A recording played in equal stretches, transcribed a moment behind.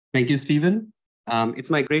Thank you, Stephen. It's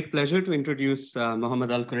my great pleasure to introduce Mohammed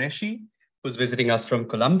AlQuraishi, who's visiting us from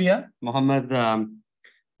Colombia. Mohammed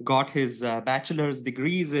got his bachelor's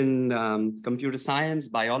degrees in computer science,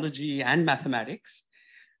 biology, and mathematics,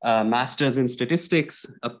 master's in statistics,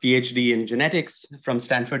 a PhD in genetics from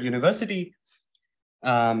Stanford University,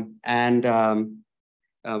 and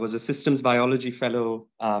was a systems biology fellow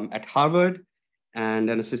at Harvard, and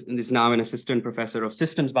is now an assistant professor of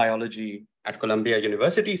systems biology at Columbia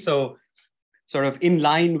University. So sort of in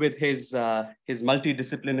line with his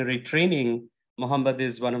multidisciplinary training, Mohammed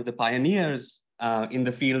is one of the pioneers in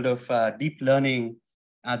the field of deep learning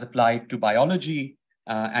as applied to biology,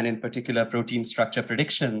 and in particular protein structure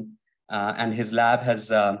prediction. And his lab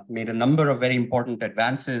has made a number of very important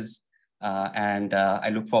advances. And I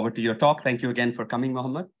look forward to your talk. Thank you again for coming,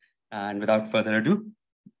 Mohammed. And without further ado,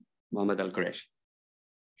 Mohammed AlQuraishi.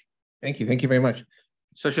 Thank you. Thank you very much.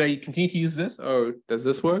 So should I continue to use this, or does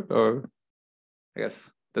this work? Or I guess,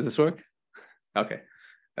 does this work? Okay.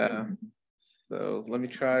 So let me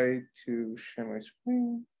try to share my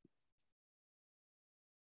screen.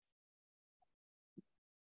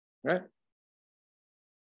 All right.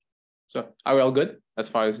 So are we all good as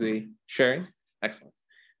far as the sharing? Excellent.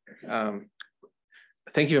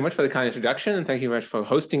 Thank you very much for the kind introduction, and thank you very much for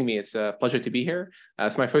hosting me. It's a pleasure to be here.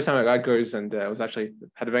 It's my first time at Rutgers, and I was actually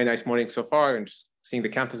had a very nice morning so far, and just seeing the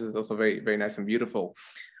campus is also very, very nice and beautiful.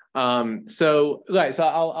 So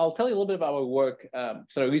I'll tell you a little bit about our work,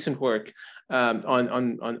 sort of recent work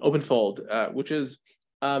on OpenFold, which is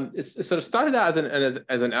it's sort of started out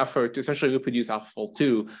as an effort to essentially reproduce AlphaFold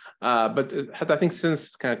 2, but it has, I think,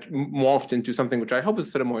 since kind of morphed into something which I hope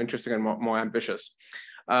is sort of more interesting and more ambitious.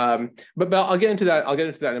 But I'll get into that. I'll get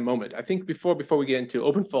into that in a moment. I think before we get into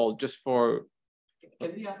OpenFold, just for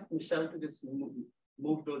can we ask Michelle to just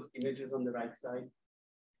move those images on the right side?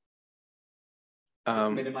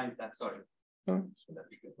 Just minimize that. Sorry, so that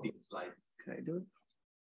we can see the slides. Can I do it?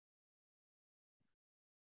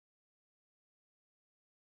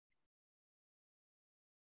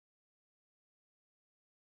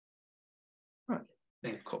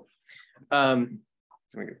 Thank you. Cool. Let me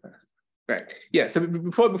get fast. Right. Yeah. So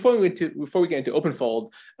before we get into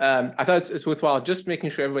OpenFold, I thought it's worthwhile just making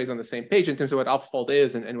sure everybody's on the same page in terms of what AlphaFold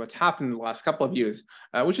is and what's happened in the last couple of years,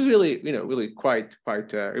 which is really quite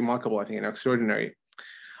remarkable, I think, and extraordinary.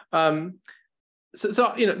 So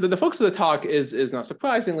the focus of the talk is not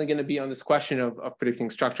surprisingly going to be on this question of predicting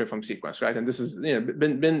structure from sequence, right? And this is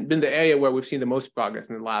been the area where we've seen the most progress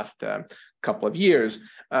in the last couple of years.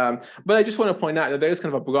 But I just want to point out that there is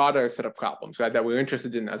kind of a broader set of problems, right, that we're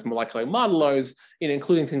interested in as molecular modelers,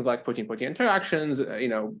 including things like protein-protein interactions,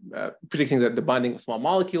 predicting the binding of small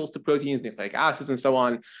molecules to proteins, nucleic acids, and so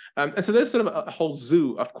on. And so there's sort of a whole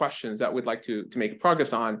zoo of questions that we'd like to make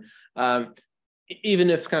progress on. Even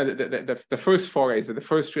if kind of the first forays, or the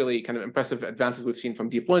first really kind of impressive advances we've seen from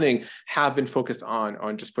deep learning have been focused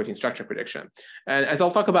on just protein structure prediction. And as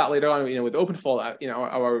I'll talk about later on, with OpenFold,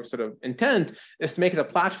 our sort of intent is to make it a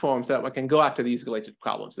platform so that we can go after these related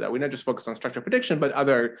problems, so that we're not just focused on structure prediction, but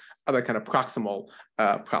other kind of proximal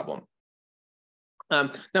problem.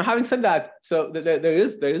 Now, having said that, so there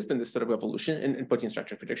has been this sort of revolution in protein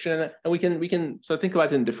structure prediction, and we can sort of think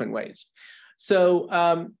about it in different ways.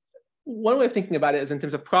 So one way of thinking about it is in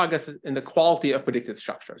terms of progress in the quality of predicted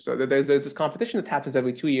structure. So there's this competition that happens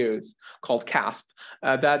every 2 years called CASP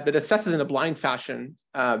that assesses in a blind fashion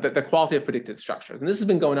the quality of predicted structures. And this has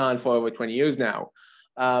been going on for over 20 years now.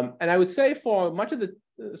 And I would say for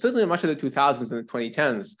certainly much of the 2000s and the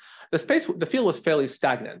 2010s, the field was fairly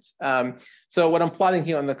stagnant. So what I'm plotting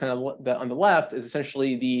here on the left is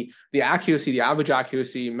essentially the accuracy, the average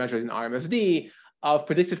accuracy measured in RMSD of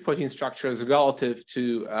predicted protein structures relative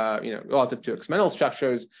to experimental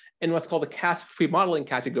structures in what's called the CASP-free modeling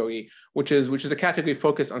category, which is a category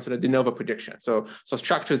focused on sort of de novo prediction. So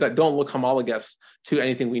structures that don't look homologous to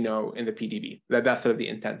anything we know in the PDB. That's sort of the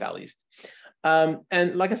intent, at least.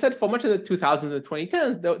 And like I said, for much of the 2000s and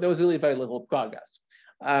 2010s, there was really very little progress.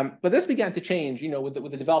 But this began to change, with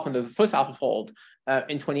the development of the first AlphaFold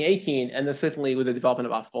in 2018, and then certainly with the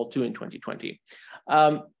development of AlphaFold 2 in 2020.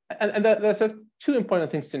 And there's two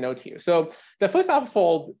important things to note here. So the first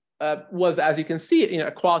AlphaFold was, as you can see,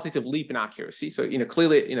 a qualitative leap in accuracy. So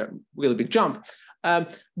clearly, really big jump.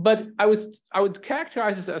 But I would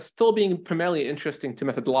characterize this as still being primarily interesting to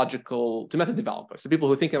method developers, so people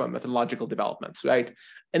who think about methodological developments, right?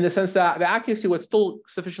 In the sense that the accuracy was still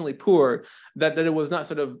sufficiently poor that it was not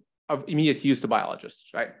sort of immediate use to biologists,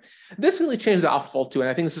 right? This really changed the AlphaFold 2, and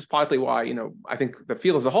I think this is partly why I think the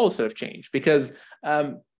field as a whole sort of changed, because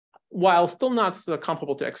while still not sort of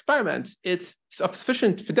comparable to experiments, it's of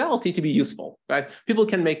sufficient fidelity to be useful, right? People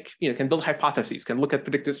can can build hypotheses, can look at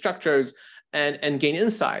predictive structures and gain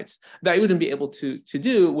insights that you wouldn't be able to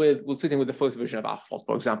do with sitting with the first version of AlphaFold,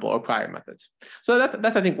 for example, or prior methods. So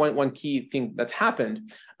that's I think one key thing that's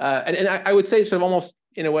happened. And I would say sort of almost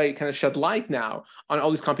in a way kind of shed light now on all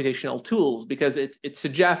these computational tools, because it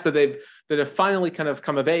suggests that they've finally kind of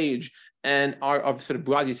come of age and are of sort of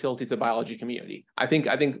broad utility to the biology community. I think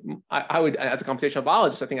I would, as a computational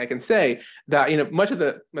biologist, I think I can say that much of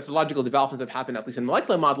the methodological developments that happened, at least in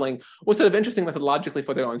molecular modeling, was sort of interesting methodologically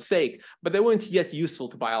for their own sake, but they weren't yet useful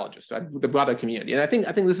to biologists, right? The broader community. And I think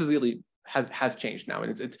this is really has changed now,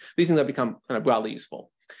 and these things have become kind of broadly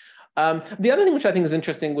useful. The other thing which I think is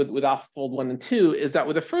interesting with AlphaFold 1 and 2 is that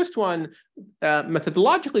with the first one,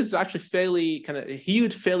 methodologically, it's actually fairly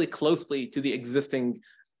hewed fairly closely to the existing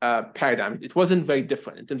paradigm. It wasn't very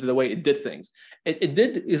different in terms of the way it did things. It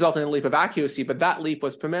did result in a leap of accuracy, but that leap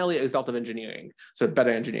was primarily a result of engineering, so better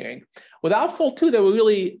engineering. With AlphaFold 2, there were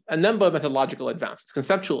really a number of methodological advances,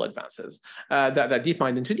 conceptual advances that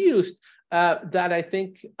DeepMind introduced that I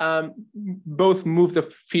think both moved the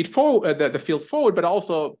field forward, but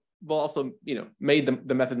also made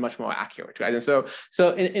the method much more accurate, right? And so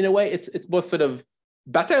in a way, it's both sort of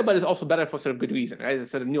better, but it's also better for sort of good reason, right? It's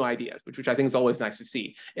sort of new ideas, which I think is always nice to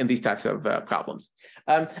see in these types of problems.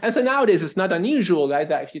 And so nowadays, it's not unusual, right,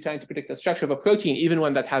 that if you're trying to predict the structure of a protein, even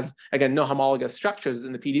one that has, again, no homologous structures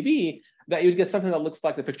in the PDB, that you'd get something that looks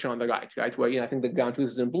like the picture on the right, where I think the ground truth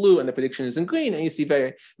is in blue and the prediction is in green, and you see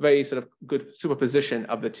very, very sort of good superposition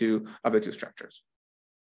of the two structures.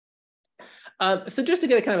 So just to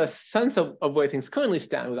get a kind of a sense of where things currently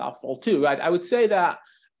stand with AlphaFold 2, right, I would say that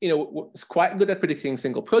it's quite good at predicting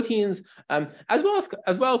single proteins, as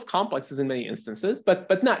well as complexes in many instances,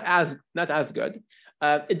 but not as good.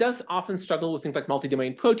 It does often struggle with things like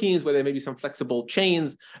multi-domain proteins, where there may be some flexible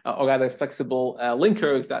chains, or rather flexible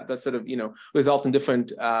linkers that sort of result in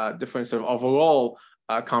different sort of overall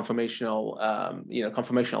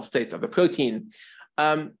conformational states of the protein.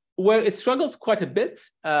 Where it struggles quite a bit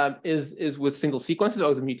is with single sequences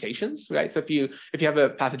or the mutations, right? So if you have a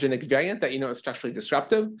pathogenic variant that is structurally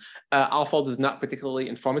disruptive, AlphaFold is not particularly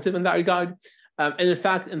informative in that regard. And in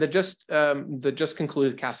fact, in the just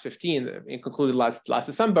concluded Cas15, concluded last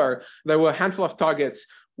December, there were a handful of targets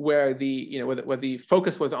where the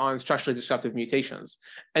focus was on structurally disruptive mutations,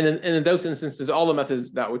 and in those instances, all the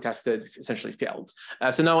methods that were tested essentially failed.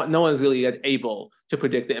 So no one is really yet able to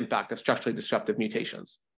predict the impact of structurally disruptive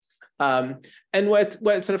mutations. And what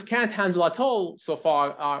sort of can't handle at all so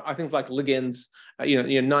far are things like ligands,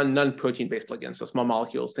 non-protein-based ligands, so small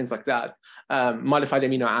molecules, things like that, modified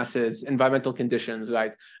amino acids, environmental conditions,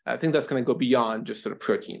 right? I think that's going to go beyond just sort of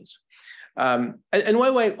proteins. And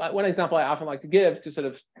one example I often like to give to sort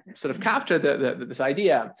of capture this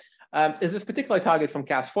idea is this particular target from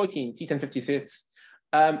Cas14, T1056.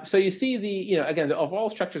 So you see again, the overall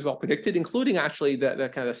structure is well predicted, including actually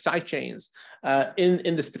the kind of side chains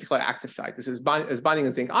in this particular active site. This is binding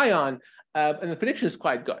a zinc ion, and the prediction is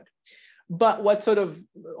quite good. But what's sort of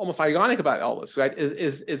almost ironic about all this, right,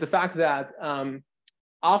 is the fact that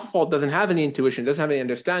AlphaFold doesn't have any intuition, doesn't have any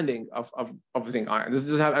understanding of zinc ions,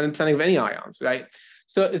 doesn't have an understanding of any ions, right?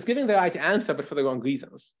 So it's giving the right answer, but for the wrong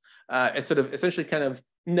reasons. It sort of essentially kind of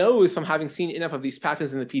knows from having seen enough of these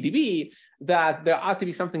patterns in the PDB that there ought to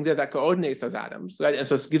be something there that coordinates those atoms, right? And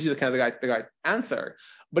so it gives you the right answer,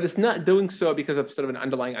 but it's not doing so because of sort of an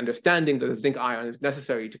underlying understanding that the zinc ion is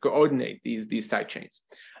necessary to coordinate these side chains.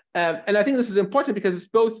 And I think this is important because it's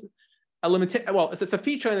both a limitation. Well, it's a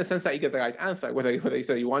feature in the sense that you get the right answer, whether you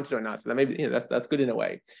say you want it or not. So that maybe that's good in a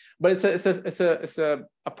way, but it's a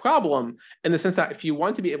problem in the sense that if you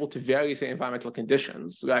want to be able to vary, say, environmental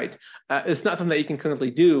conditions, right, it's not something that you can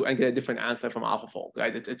currently do and get a different answer from AlphaFold,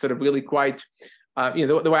 right? It's sort of really quite.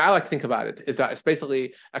 The way I like to think about it is that it's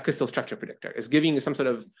basically a crystal structure predictor. It's giving you some sort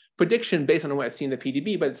of prediction based on what it's seen in the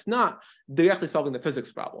PDB, but it's not directly solving the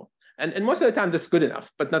physics problem. And most of the time, that's good enough,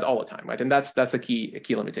 but not all the time, right? And that's a key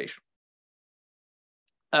limitation.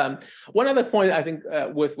 One other point I think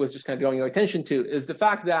worth just kind of drawing your attention to is the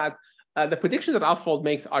fact that the predictions that AlphaFold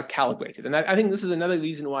makes are calibrated. And I think this is another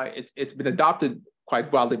reason why it's been adopted quite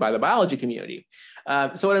broadly by the biology community.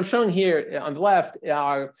 So what I'm showing here on the left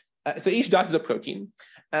are, so each dot is a protein.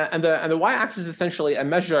 And the y-axis is essentially a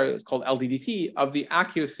measure, it's called LDDT, of the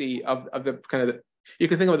accuracy of the kind of, you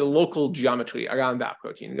can think of the local geometry around that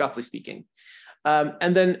protein, roughly speaking.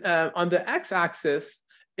 And then on the x-axis,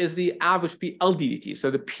 is the average P LDDT. So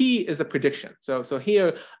the P is a prediction. So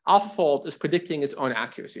here, AlphaFold is predicting its own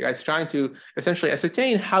accuracy, right? It's trying to essentially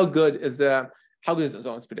ascertain how good is its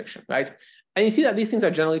own prediction, right? And you see that these things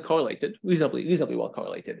are generally correlated, reasonably well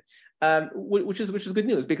correlated, which is good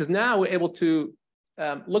news, because now we're able to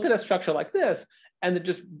look at a structure like this and then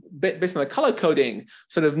just based on the color coding,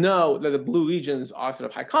 sort of know that the blue regions are sort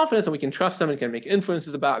of high confidence and we can trust them and can make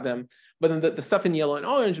inferences about them. But then the stuff in yellow and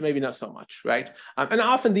orange, maybe not so much, right? And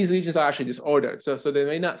often these regions are actually disordered. So they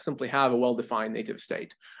may not simply have a well-defined native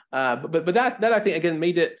state. But that I think, again,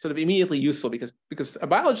 made it sort of immediately useful because a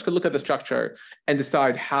biologist could look at the structure and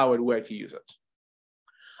decide how and where to use it.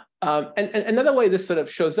 And another way this sort of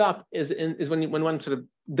shows up is when one sort of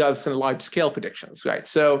does some large scale predictions, right?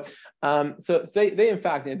 So they in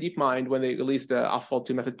fact, in DeepMind, when they released the AlphaFold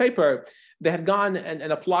 2 method paper, they had gone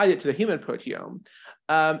and applied it to the human proteome,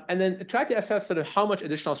 and then tried to assess sort of how much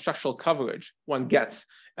additional structural coverage one gets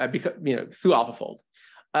through AlphaFold.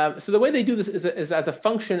 So the way they do this is as a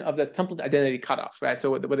function of the template identity cutoff, right?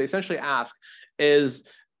 So what they essentially ask is,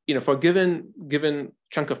 for a given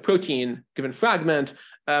chunk of protein, given fragment,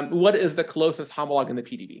 what is the closest homolog in the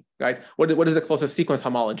PDB, right? What is the closest sequence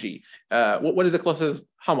homology? What is the closest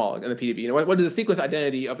homolog in the PDB? What is the sequence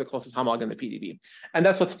identity of the closest homolog in the PDB? And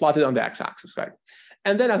that's what's plotted on the x-axis, right?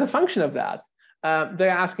 And then as a function of that, they're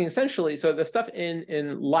asking essentially, so the stuff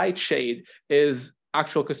in light shade is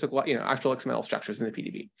actual XML structures in the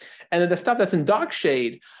PDB. And then the stuff that's in dark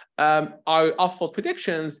shade are AlphaFold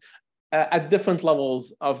predictions at different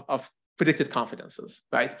levels of predicted confidences,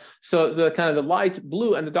 right? So the kind of the light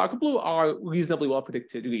blue and the dark blue are reasonably well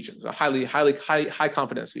predicted regions, or high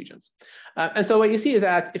confidence regions. And so what you see is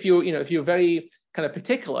that if you're very kind of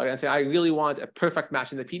particular and say, I really want a perfect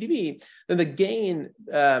match in the PDB, then the gain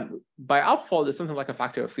by AlphaFold is something like a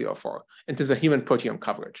factor of 3 or 4 in terms of human proteome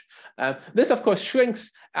coverage. This, of course,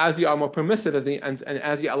 shrinks as you are more permissive and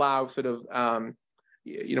as you allow sort of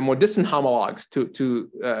more distant homologs to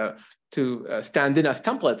stand in as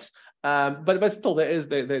templates. But still,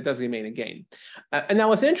 there does remain a gain. And now,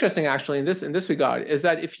 what's interesting actually in this regard is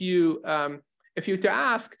that if you to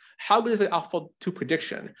ask how good is the AlphaFold 2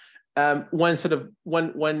 prediction,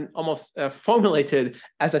 when almost formulated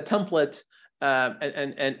as a template,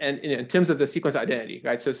 and in terms of the sequence identity,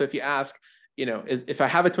 right? So if you ask, if I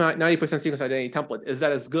have a 90% sequence identity template, is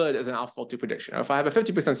that as good as an AlphaFold 2 prediction? Or if I have a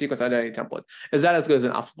 50% sequence identity template, is that as good as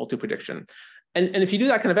an AlphaFold 2 prediction? And if you do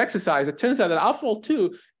that kind of exercise, it turns out that AlphaFold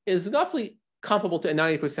 2 is roughly comparable to a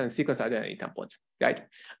 90% sequence identity template, right?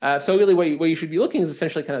 So really where you should be looking is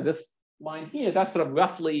essentially kind of this line here. That's sort of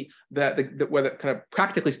roughly where the kind of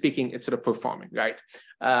practically speaking, it's sort of performing, right?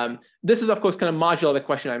 This is, of course, kind of modular the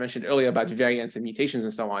question I mentioned earlier about variants and mutations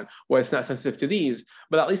and so on, where it's not sensitive to these.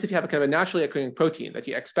 But at least if you have a kind of a naturally occurring protein that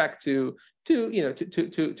you expect to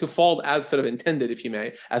fold as sort of intended, if you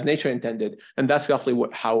may, as nature intended, and that's roughly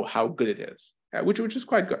how good it is, which is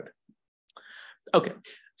quite good. Okay.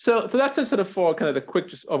 So that's a sort of for kind of the quick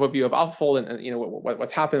just overview of AlphaFold and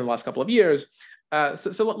what's happened in the last couple of years.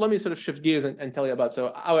 So let me sort of shift gears and tell you about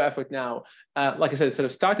our effort now. Like I said, it sort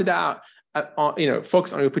of started out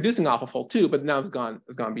focused on reproducing AlphaFold 2, but now it's gone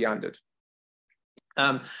beyond it.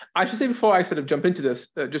 I should say before I sort of jump into this,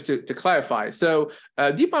 just to clarify. So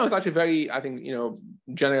DeepMind was actually very, I think,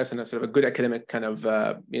 generous and a sort of a good academic kind of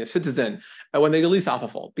citizen when they released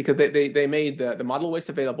AlphaFold, because they made the model weights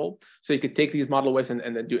available, so you could take these model weights and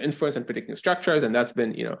then do inference and predicting structures, and that's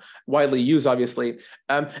been widely used, obviously.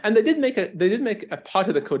 And they did make a part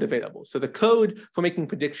of the code available. So the code for making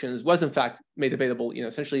predictions was in fact made available,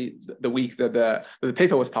 essentially the week that the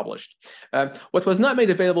paper was published. What was not made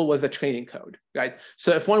available was the training code, right?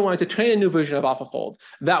 So if one wanted to train a new version of AlphaFold,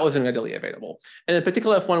 that wasn't readily available. And in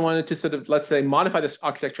particular, if one wanted to sort of, let's say, modify this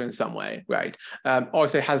architecture in some way, right? Or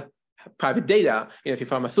say has private data, if you're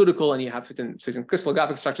pharmaceutical and you have certain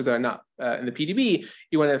crystallographic structures that are not in the PDB,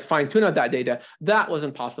 you want to fine tune out that data. That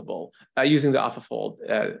wasn't possible using the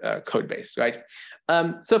AlphaFold code base, right?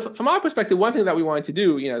 So from our perspective, one thing that we wanted to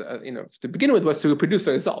do, to begin with, was to reproduce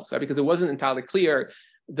the results, right? Because it wasn't entirely clear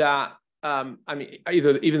that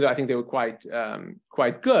even though I think they were quite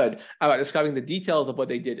good about describing the details of what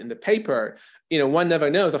they did in the paper, one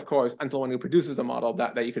never knows, of course, until one reproduces a model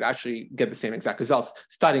that you could actually get the same exact results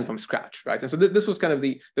starting from scratch, right? And so this was kind of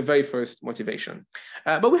the very first motivation.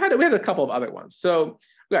 But we had a couple of other ones. So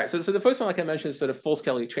right, so the first one, like I mentioned, is sort of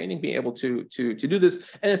full-scale retraining, being able to do this.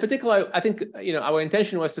 And in particular, I think our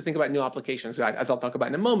intention was to think about new applications, right, as I'll talk about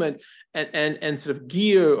in a moment, and sort of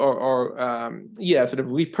gear or sort of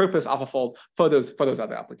repurpose AlphaFold for those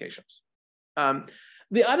other applications.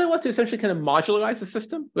 The other was to essentially kind of modularize the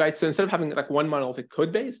system, right? So instead of having like one monolithic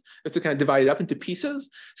code base, it's to kind of divide it up into pieces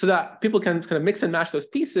so that people can kind of mix and match those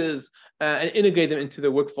pieces and integrate them into the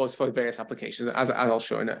workflows for various applications, as I'll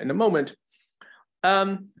show in a moment.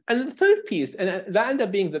 And the third piece, and that ended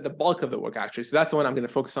up being the bulk of the work, actually, so that's the one I'm going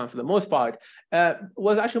to focus on for the most part,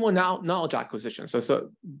 was actually more knowledge acquisition. So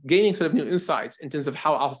gaining sort of new insights in terms of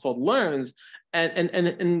how AlphaFold learns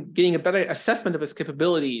and getting a better assessment of its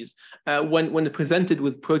capabilities when presented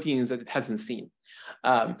with proteins that it hasn't seen.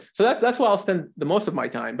 So that's where I'll spend the most of my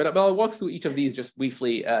time, but I'll walk through each of these just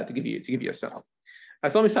briefly to give you a sense.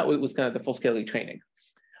 So let me start with kind of the full-scale retraining.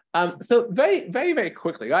 So very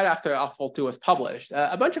quickly, right after AlphaFold 2 was published,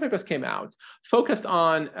 a bunch of papers came out focused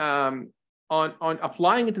on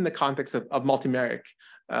applying it in the context of multivariate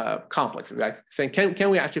complexes, right? Saying, can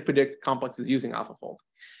we actually predict complexes using AlphaFold?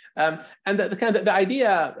 And the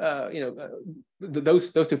idea,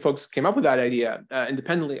 those two folks came up with that idea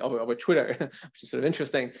independently over Twitter, which is sort of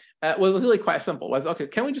interesting. Was really quite simple. Was, okay,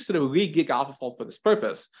 can we just sort of re-gig AlphaFold for this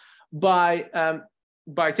purpose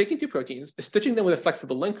by taking two proteins, stitching them with a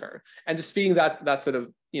flexible linker, and just feeding that sort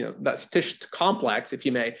of, that stitched complex, if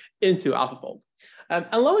you may, into AlphaFold. And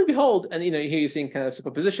lo and behold, and here you're seeing kind of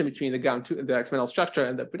superposition between the experimental structure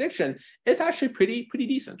and the prediction. It's actually pretty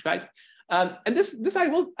decent, right? And this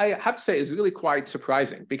I have to say is really quite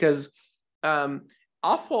surprising, because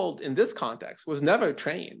AlphaFold in this context was never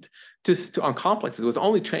trained on complexes. It was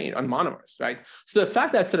only trained on monomers, right? So the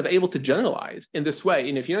fact that it's sort of able to generalize in this way,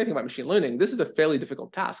 and if you know anything about machine learning, this is a fairly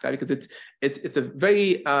difficult task, right? Because it's a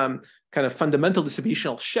very kind of fundamental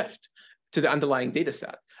distributional shift to the underlying data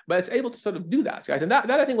set. But it's able to sort of do that, right? And that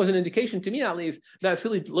I think was an indication, to me at least, that it's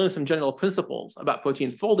really learned some general principles about protein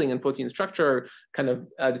folding and protein structure kind of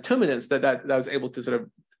determinants that was able to sort of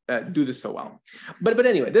do this so well. But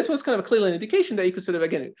anyway, this was kind of clearly an indication that you could sort of,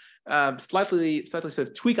 again, slightly sort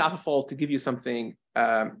of tweak AlphaFold to give you something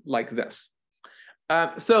like this.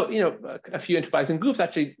 So, a few enterprising groups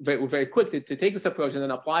actually were very quick to take this approach and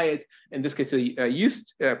then apply it, in this case, a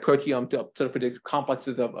yeast proteome to sort of predict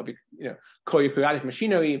complexes of co-eukaryotic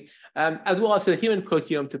machinery, as well as a human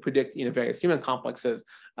proteome to predict various human complexes.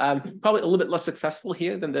 Probably a little bit less successful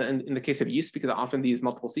here than in the case of yeast, because often these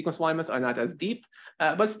multiple sequence alignments are not as deep,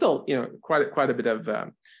 but still, quite a bit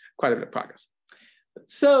of progress.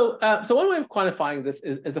 So one way of quantifying this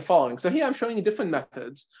is the following. So here I'm showing you different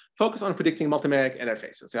methods focused on predicting multivariate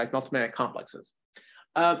interfaces, right? Multivariate complexes.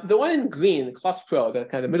 The one in green, ClusPro, the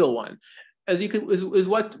kind of the middle one, is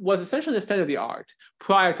what was essentially the state of the art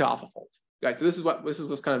prior to AlphaFold, right? So this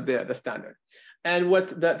was kind of the standard. And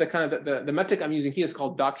what the metric I'm using here is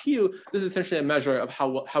called DocQ. This is essentially a measure of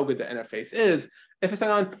how good the interface is. If it's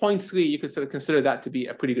around 0.3, you could sort of consider that to be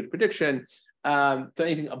a pretty good prediction. So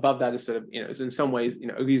anything above that is sort of, is in some ways,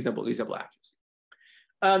 a reasonable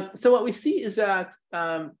accuracy. So what we see is that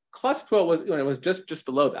ClusPro was just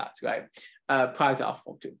below that, right, prior to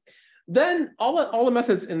AlphaFold 2. Then all the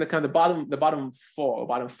methods in the kind of the bottom four or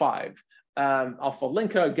bottom five, AlphaFold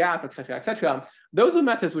linker, gap, et cetera, those are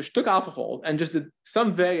methods which took AlphaFold and just did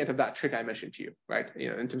some variant of that trick I mentioned to you, right?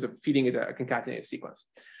 In terms of feeding it a concatenated sequence.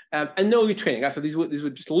 And no retraining. Right? So these were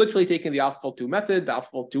just literally taking the AlphaFold 2 method, the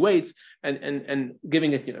AlphaFold 2 weights, and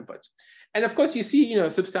giving it new inputs. And of course, you see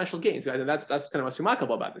substantial gains, right? And that's kind of what's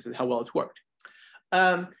remarkable about this, is how well it's worked.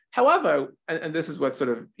 However, and this is what's sort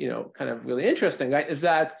of kind of really interesting, right? Is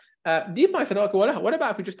that DeepMind said, okay, what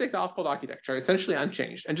about if we just take the AlphaFold architecture essentially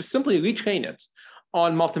unchanged and just simply retrain it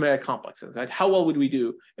on multivariate complexes, right? How well would we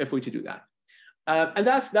do if we were to do that? And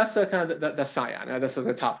that's the kind of the cyan, right? That's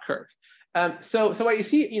the top curve. So what you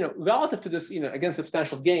see, relative to this, again,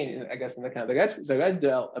 substantial gain, I guess in the kind of the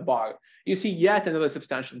red bar, you see yet another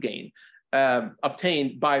substantial gain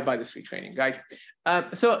obtained by this retraining, right?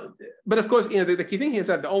 But of course, the key thing here is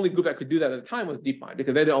that the only group that could do that at the time was DeepMind,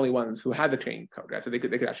 because they're the only ones who had the training code, right? So they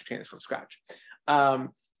could actually train this from scratch.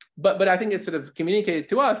 But I think it's sort of communicated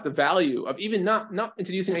to us the value of even not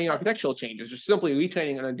introducing any architectural changes, just simply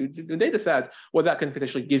retraining on a new data set, what that can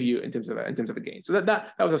potentially give you in terms of a gain. So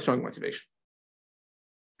that was a strong motivation.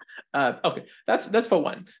 Okay, that's for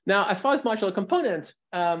one. Now, as far as modular components,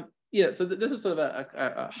 so this is sort of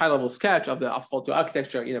a high-level sketch of the AlphaFold 2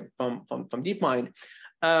 architecture, from DeepMind.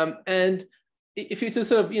 And if you to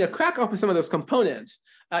sort of crack open some of those components,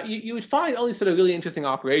 you would find only sort of really interesting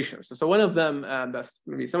operations. So one of them that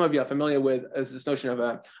maybe some of you are familiar with is this notion of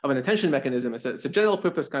an attention mechanism. It's a general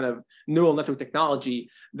purpose kind of neural network technology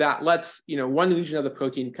that lets one region of the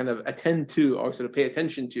protein kind of attend to or sort of pay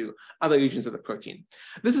attention to other regions of the protein.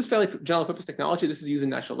 This is fairly general purpose technology. This is using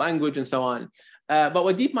natural language and so on. But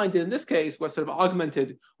what DeepMind did in this case was sort of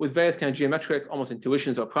augmented with various kind of geometric, almost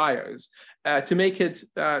intuitions or priors, to make it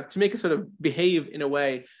sort of behave in a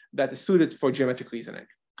way that is suited for geometric reasoning.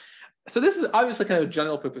 So this is obviously kind of a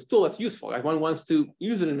general purpose tool that's useful. Right? One wants to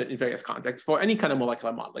use it in various contexts for any kind of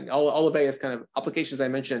molecular modeling, all the various kind of applications I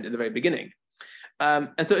mentioned in the very beginning.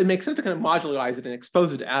 And so it makes sense to kind of modularize it and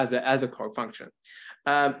expose it as a core function.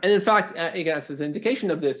 And in fact, again, as an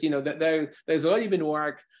indication of this, that there's already been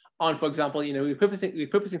work on, for example,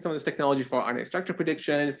 repurposing some of this technology for RNA structure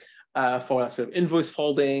prediction, for sort of inverse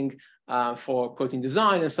folding, for protein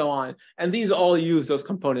design, and so on. And these all use those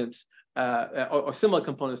components or similar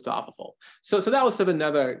components to AlphaFold. So that was sort of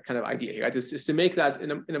another kind of idea here, right? Just to make that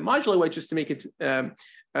in a modular way, just to make it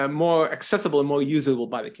more accessible and more usable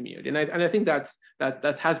by the community. And I think that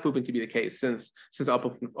has proven to be the case since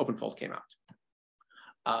OpenFold came out.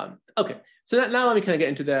 Okay, so now let me kind of get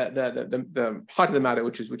into the heart of the matter,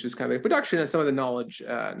 which is kind of the production and some of the knowledge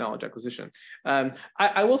acquisition.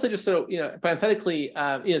 I will say just sort of parenthetically,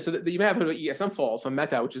 so that you may have heard of ESMFold from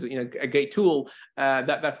Meta, which is a great tool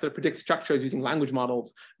that sort of predicts structures using language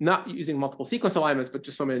models, not using multiple sequence alignments, but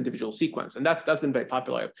just from an individual sequence, and that's been very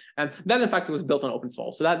popular. And that in fact was built on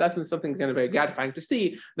OpenFold, so that's been something kind of very gratifying to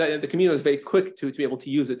see that the community was very quick to be able to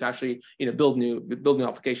use it to actually build new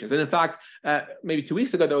applications. And in fact, maybe 2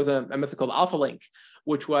 weeks ago there was a method called AlphaLink,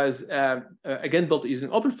 which was again built using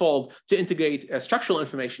OpenFold to integrate structural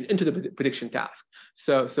information into the prediction task.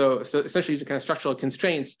 So essentially using kind of structural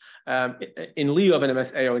constraints in lieu of an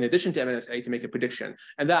MSA or in addition to MSA to make a prediction,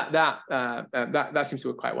 and that seems to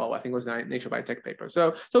work quite well. I think it was a Nature Biotech paper.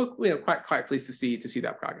 So quite pleased to see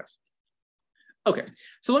that progress. Okay,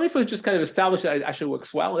 so let me first just kind of establish that it actually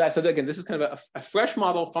works well. So again, this is kind of a fresh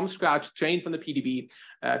model from scratch, trained from the PDB,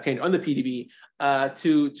 trained on the PDB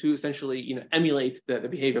to essentially emulate the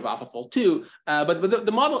behavior of AlphaFold 2. But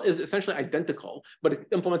the model is essentially identical, but it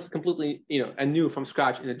implements completely anew from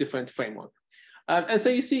scratch in a different framework. And so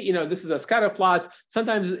you see, this is a scatter plot.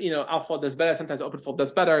 Sometimes, AlphaFold does better. Sometimes OpenFold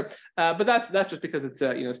does better. But that's just because it's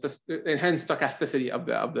it's the enhanced stochasticity of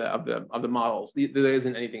the models. There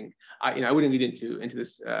isn't anything. I wouldn't read into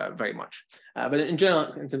this very much. But in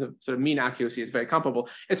general, in terms of sort of mean accuracy, it's very comparable.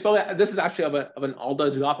 It's probably this is actually of an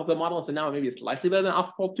older drop of the model. So now maybe it's slightly better than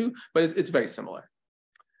AlphaFold 2, but it's very similar.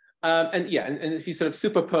 And if you sort of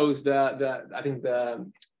superpose I think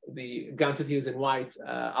the ground truth is in white,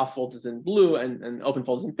 AlphaFold is in blue, and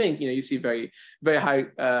OpenFold is in pink, you see very, very high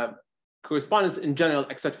correspondence in general,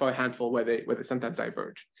 except for a handful where they sometimes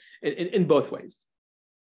diverge in both ways.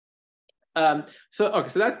 So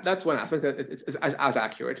that's one aspect that it's as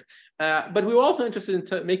accurate. But we were also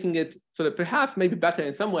interested in making it sort of perhaps maybe better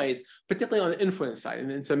in some ways, particularly on the inference side,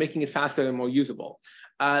 and so making it faster and more usable.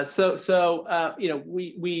 We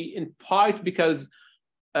in part because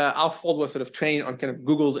AlphaFold was sort of trained on kind of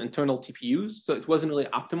Google's internal TPUs, so it wasn't really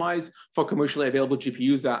optimized for commercially available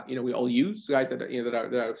GPUs that we all use, right? That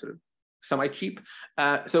are sort of semi-cheap.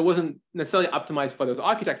 So it wasn't necessarily optimized for those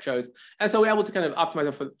architectures, and so we're able to kind of optimize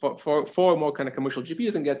it for more kind of commercial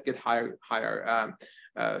GPUs and get higher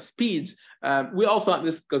speeds. We also,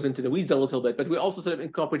 this goes into the weeds a little bit, but we also sort of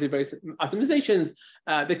incorporated various optimizations.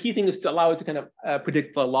 The key thing is to allow it to kind of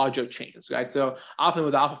predict for larger chains, right? So often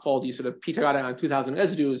with AlphaFold, you sort of peter out around 2,000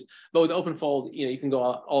 residues, but with OpenFold, you can go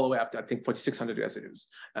all the way up to, I think, 4,600 residues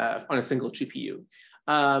on a single GPU.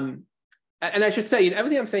 And I should say,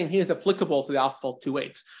 everything I'm saying here is applicable to the AlphaFold 2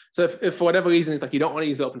 weights. So if for whatever reason it's like you don't want to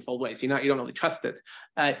use the OpenFold weights, you don't really trust it,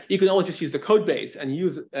 you can always just use the code base and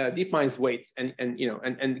use DeepMind's weights and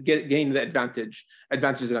gain the advantages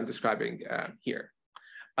that I'm describing here.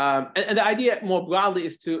 And the idea more broadly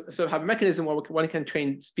is to sort of have a mechanism where one can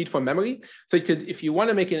train speed for memory. So you could, if you want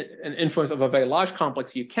to make an inference of a very large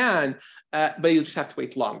complex, you can, but you just have to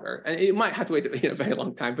wait longer, and you might have to wait a very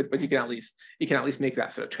long time, but you can at least make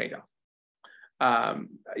that sort of trade-off.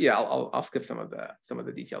 I'll skip some of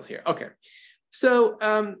the details here. Okay, so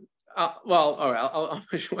all right, I'll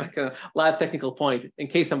push my kind of last technical point in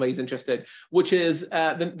case somebody's interested, which is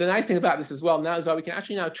the nice thing about this as well now is that we can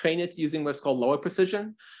actually now train it using what's called lower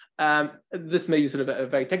precision. This may be sort of a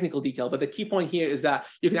very technical detail, but the key point here is that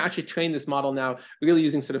you can actually train this model now really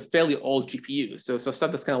using sort of fairly old GPUs. So stuff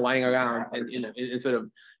that's kind of lying around and in sort of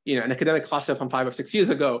an academic cluster from 5 or 6 years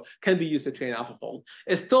ago can be used to train AlphaFold.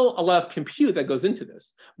 It's still a lot of compute that goes into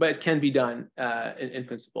this, but it can be done in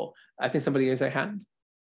principle. I think somebody raised their hand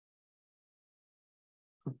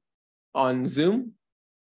on Zoom.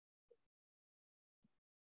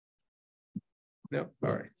 No,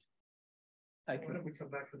 all right. Why don't we come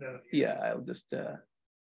back to that? Yeah, I'll just.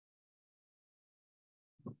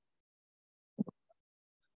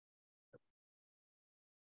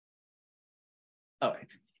 All right.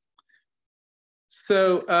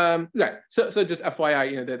 So, right. So just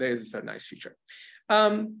FYI, there is a nice feature.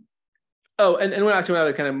 Oh, and one actually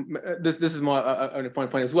another kind of this is more an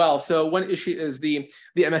important point as well. So one issue is the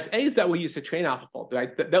MSAs that we use to train AlphaFold, right?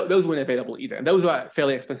 Those weren't available either, and those are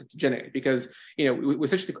fairly expensive to generate because we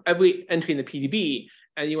switched to every entry in the PDB,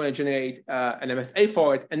 and you want to generate an MSA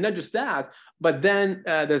for it, and not just that, but then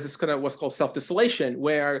there's this kind of what's called self-distillation,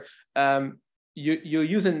 where you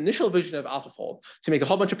use an initial version of AlphaFold to make a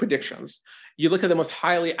whole bunch of predictions. You look at the most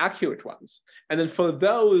highly accurate ones, and then for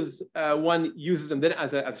those, one uses them then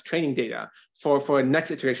as training data for a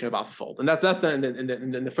next iteration of AlphaFold, and that's done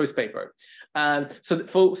in the first paper.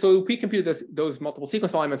 So we compute those multiple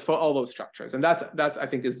sequence alignments for all those structures, and that's I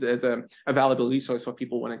think is a valuable resource for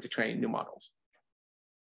people wanting to train new models.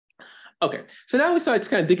 Okay, so now we start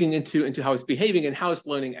kind of digging into how it's behaving and how it's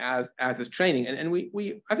learning as it's training, and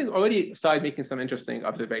we I think already started making some interesting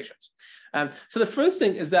observations. So the first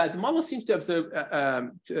thing is that the model seems to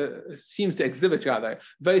exhibit rather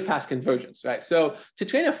very fast convergence, right? So to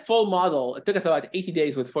train a full model, it took us about 80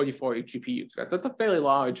 days with 44 GPUs, right? So it's a fairly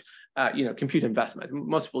large compute investment.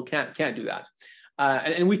 Most people can't do that,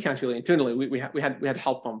 and we can't really internally. We had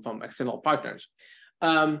help from external partners.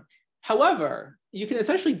 However, you can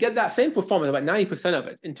essentially get that same performance, about 90% of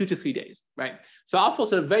it, in 2 to 3 days, right? So AlphaFold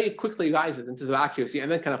sort of very quickly rises in terms of accuracy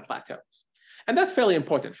and then kind of plateaus. And that's fairly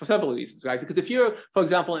important for several reasons, right? Because if you're, for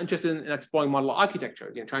example, interested in exploring model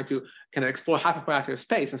architecture, trying to kind of explore hyperparameter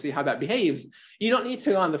space and see how that behaves, you don't need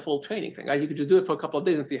to run the full training thing, right? You could just do it for a couple of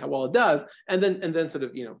days and see how well it does, and then sort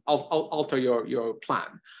of alter your plan.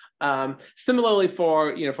 Similarly,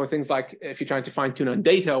 for things like if you're trying to fine tune on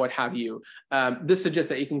data or what have you, this suggests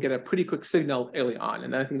that you can get a pretty quick signal early on,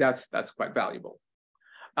 and I think that's quite valuable.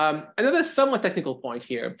 Another somewhat technical point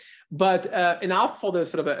here, but in AlphaFold,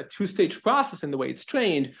 there's sort of a two-stage process in the way it's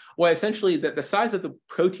trained, where essentially the size of the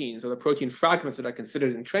proteins or the protein fragments that are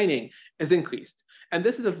considered in training is increased. And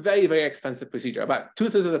this is a very, very expensive procedure. About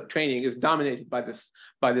 2/3 of the training is dominated by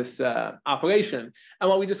this operation. And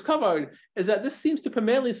what we discovered is that this seems to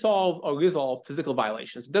primarily solve or resolve physical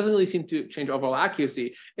violations. It doesn't really seem to change overall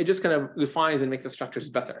accuracy. It just kind of refines and makes the structures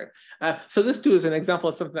better. So this too is an example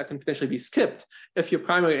of something that can potentially be skipped if your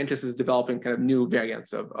primary interest is developing kind of new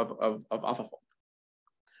variants of AlphaFold.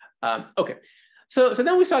 Okay, so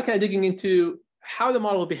then we start kind of digging into how the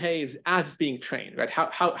model behaves as it's being trained, right?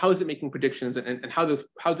 How is it making predictions, and how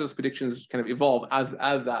those predictions kind of evolve as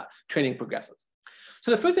that training progresses. So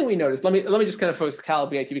the first thing we noticed, let me just kind of first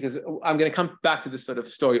calibrate you, because I'm going to come back to this sort of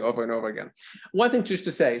story over and over again. One thing just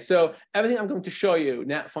to say, so everything I'm going to show you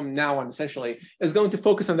from now on essentially is going to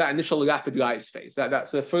focus on that initial rapid rise phase, that's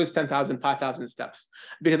the first 10,000, 5,000 steps,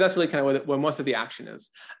 because that's really kind of where most of the action is.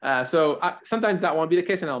 Sometimes that won't be the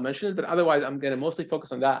case, and I'll mention it, but otherwise I'm going to mostly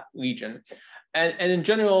focus on that region. And in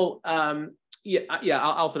general,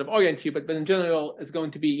 I'll sort of orient you, but in general, it's going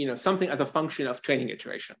to be something as a function of training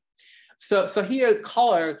iteration. So here,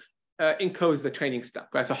 color encodes the training step,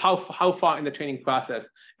 right? So how far in the training process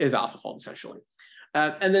is AlphaFold essentially?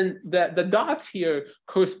 And then the dots here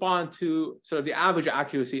correspond to sort of the average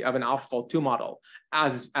accuracy of an AlphaFold 2 model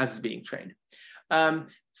as it's being trained.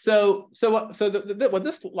 So what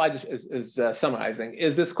this slide is summarizing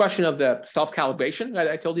is this question of the self-calibration, right?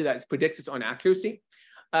 I told you that it predicts its own accuracy.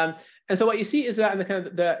 And so what you see is that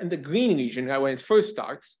in the green region, right, when it first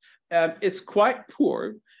starts, it's quite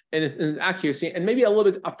poor in its accuracy and maybe a little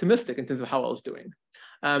bit optimistic in terms of how well it's doing.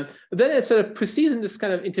 Then it sort of proceeds in this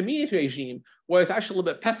kind of intermediate regime where it's actually a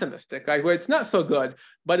little bit pessimistic, right? Where it's not so good,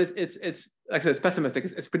 but it's like I said, it's pessimistic.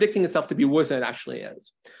 It's predicting itself to be worse than it actually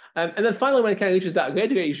is. And then finally, when it kind of reaches that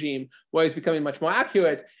red regime where it's becoming much more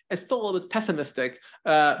accurate, it's still a little bit pessimistic,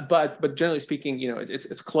 but generally speaking,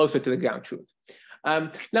 it's closer to the ground truth.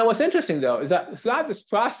 Now, what's interesting though is that throughout this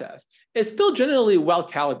process, it's still generally well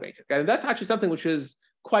calibrated, right? And that's actually something which is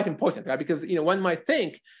quite important, right? Because one might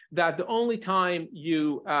think that the only time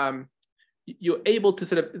you're able to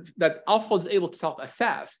that AlphaFold is able to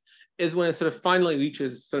self-assess is when it sort of finally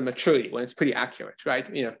reaches sort of maturity, when it's pretty accurate, right?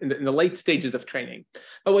 In the late stages of training.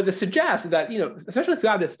 But what this suggests is that especially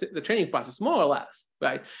throughout the training process, more or less,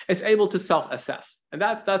 right, it's able to self-assess, and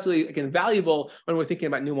that's really again valuable when we're thinking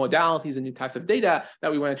about new modalities and new types of data that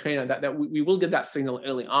we want to train on. That we will get that signal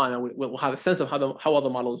early on, and we'll have a sense of how well the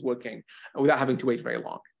model is working without having to wait very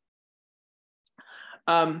long.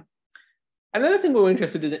 Another thing we're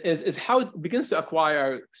interested in is how it begins to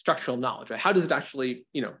acquire structural knowledge. Right? How does it actually,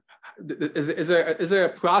 is there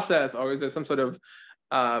a process, or is there some sort of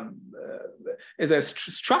is there a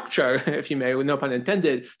structure, if you may, with no pun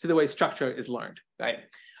intended, to the way structure is learned, right?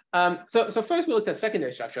 So first we looked at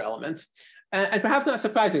secondary structure elements. And perhaps not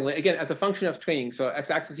surprisingly, again, as a function of training, so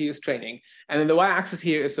x-axis here is training, and then the y-axis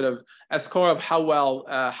here is sort of a score of how well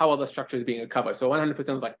the structure is being recovered. So 100%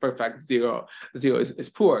 is like perfect, zero is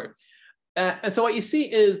poor. And so what you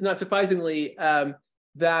see is, not surprisingly,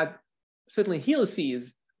 that certainly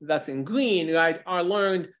helices that's in green, right, are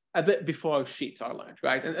learned a bit before sheets are learned,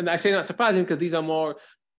 right? And I say not surprising because these are more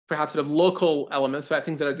perhaps sort of local elements, right?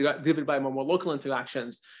 Things that are driven by more local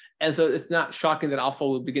interactions. And so it's not shocking that AlphaFold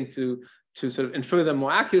will begin to sort of infer them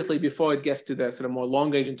more accurately before it gets to the sort of more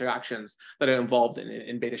long-range interactions that are involved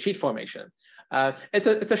in beta sheet formation.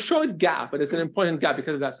 It's a short gap, but it's an important gap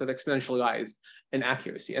because of that sort of exponential rise in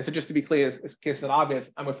accuracy. And so just to be clear, in case it's obvious,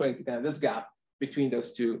 I'm referring to kind of this gap between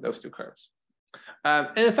those two curves.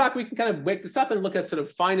 And in fact, we can kind of break this up and look at sort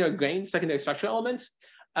of finer grained secondary structure elements.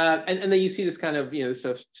 And then you see this kind of,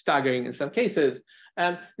 sort of staggering in some cases.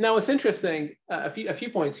 Now, what's interesting, a few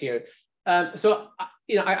points here.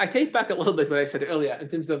 I take back a little bit what I said earlier in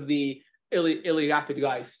terms of the early rapid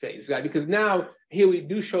rise phase, right? Because now here we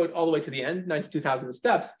do show it all the way to the end, 92,000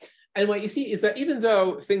 steps. And what you see is that even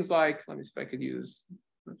though things like, let me see if I could use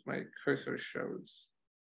what my cursor shows.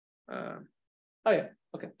 Oh yeah,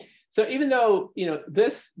 okay. So even though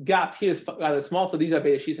this gap here is rather small, so these are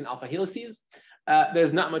beta sheets and alpha helices,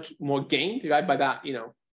 there's not much more gained, right, by that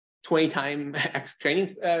 20-time X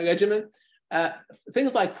training regimen.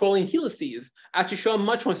 Things like proline helices actually show a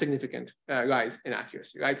much more significant rise in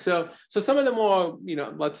accuracy, right? So some of the more,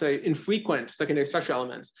 let's say infrequent secondary structure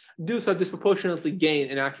elements do so disproportionately gain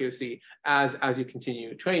in accuracy as you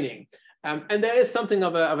continue training. And there is something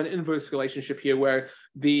of an inverse relationship here, where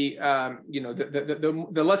the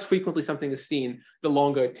less frequently something is seen, the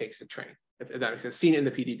longer it takes to train. If that makes sense, seen in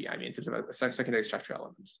the PDB, I mean, in terms of secondary structure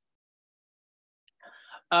elements.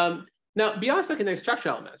 Now, beyond secondary structure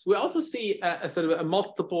elements, we also see a sort of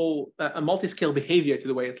a multi-scale behavior to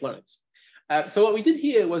the way it learns. So what we did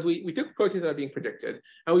here was we took proteins that are being predicted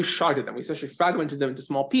and we sharded them. We essentially fragmented them into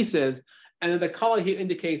small pieces. And then the color here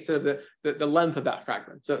indicates sort of the length of that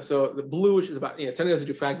fragment. So the blue, which is about 10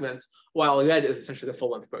 residue fragments, while red is essentially the full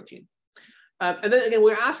length protein. And then again,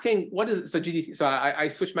 we're asking, what is, so GDT, so I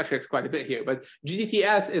switched metrics quite a bit here, but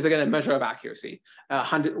GDTS is again a measure of accuracy.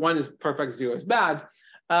 1 is perfect, 0 is bad.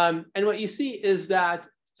 And what you see is that,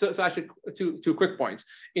 so actually two quick points.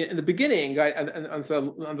 In the beginning, right, and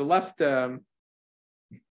so on the left, on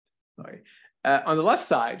the left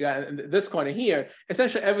side, and this corner here,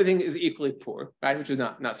 essentially everything is equally poor, right, which is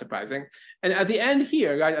not surprising. And at the end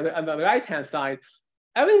here, right, on the right-hand side,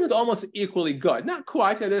 everything is almost equally good. Not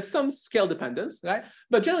quite, there's some scale dependence, right?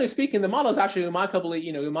 But generally speaking, the model is actually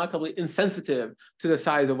remarkably insensitive to the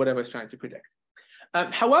size of whatever it's trying to predict.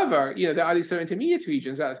 However, there are these sort of intermediate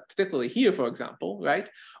regions, particularly here, for example, right,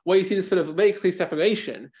 where you see this sort of very clear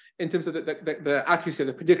separation in terms of the accuracy of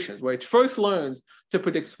the predictions, where it first learns to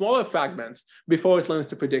predict smaller fragments before it learns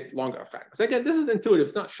to predict longer fragments. Again, this is intuitive;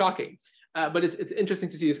 it's not shocking, but it's interesting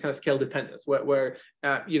to see this kind of scale dependence, where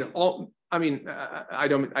I don't mean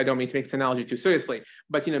to make this analogy too seriously,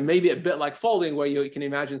 but maybe a bit like folding, where you can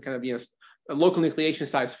imagine kind of a local nucleation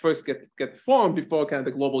size first get formed before kind of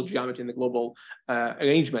the global geometry and the global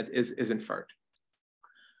arrangement is inferred.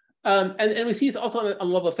 And we see it's also on the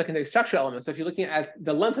level of secondary structure elements. So if you're looking at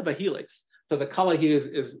the length of a helix, so the color here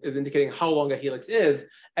is indicating how long a helix is.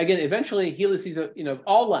 Again, eventually helices of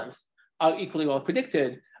all lengths are equally well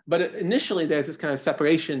predicted, but initially there's this kind of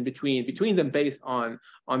separation between them based on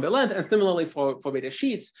the length. And similarly for beta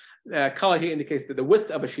sheets, color here indicates that the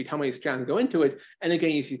width of a sheet, how many strands go into it. And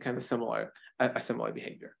again, you see kind of a similar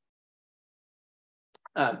behavior.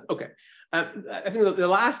 Okay. I think the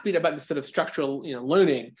last bit about the sort of structural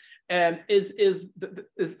learning is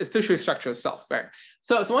tertiary structure itself, right?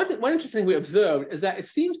 So one interesting thing we observed is that it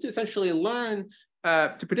seems to essentially learn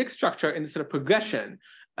to predict structure in the sort of progression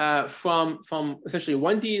from essentially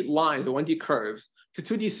 1D lines or 1D curves to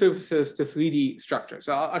 2D surfaces to 3D structures.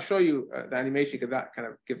 So I'll show you the animation because that kind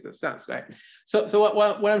of gives a sense, right? So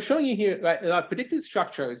what I'm showing you here, right, are predicted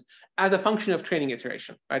structures as a function of training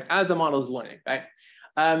iteration, right, as the model is learning, right?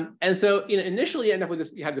 And so initially you end up with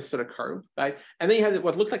this, you have this sort of curve, right? And then you have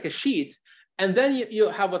what looks like a sheet, and then you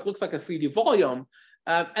have what looks like a 3D volume.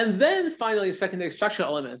 And then finally, secondary structural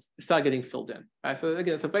elements start getting filled in. Right? So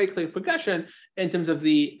again, it's a very clear progression in terms of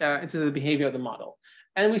the behavior of the model.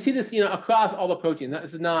 And we see this, across all the proteins.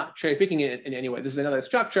 This is not cherry picking it in any way. This is another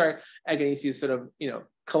structure. Again, you see sort of,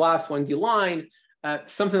 collapsed 1D line,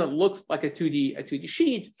 something that looks like a 2D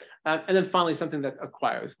sheet, and then finally something that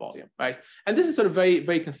acquires volume, right? And this is sort of very,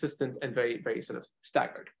 very consistent and very, very sort of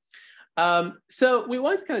staggered. So we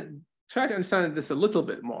want to kind of try to understand this a little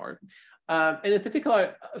bit more. And in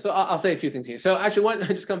particular, so I'll say a few things here. So actually, one,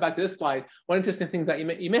 just come back to this slide. One interesting thing that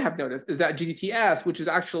you may have noticed is that GDTS, which is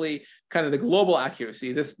actually kind of the global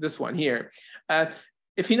accuracy, this one here,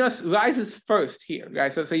 if you notice, rises first here,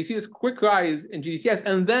 right? So you see this quick rise in GDTS,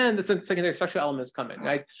 and then the secondary structural elements come in,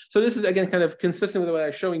 right? So this is, again, kind of consistent with what I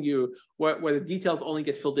was showing you, where the details only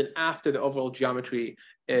get filled in after the overall geometry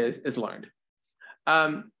is learned.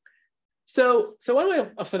 So one way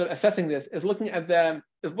of sort of assessing this is looking at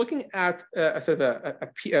a sort of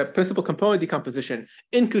a principal component decomposition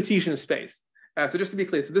in Cartesian space. So just to be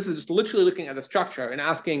clear, so this is just literally looking at the structure and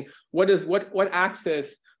asking what axis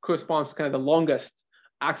corresponds to kind of the longest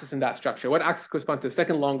axis in that structure, what axis corresponds to the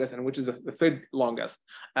second longest, and which is the third longest,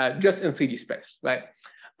 just in 3D space, right?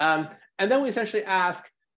 And then we essentially ask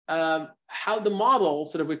how the model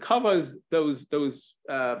sort of recovers those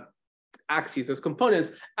axes, those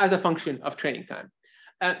components, as a function of training time.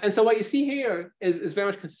 And so what you see here is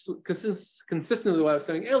very much consistent with what I was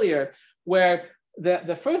saying earlier, where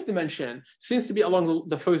the first dimension seems to be along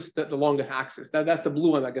the longest axis. That's the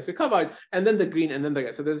blue one that gets recovered, and then the green, and then the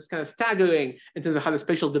red. So there's this kind of staggering in terms of how the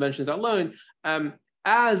spatial dimensions are learned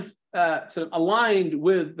as sort of aligned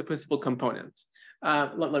with the principal component.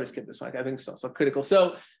 Let me skip this one. I think it's so critical.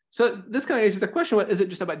 So this kind of raises the question: is it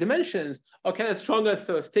just about dimensions, or can a stronger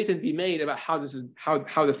sort of statement be made about how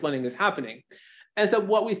this learning is happening? And so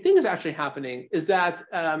what we think is actually happening is that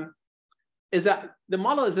the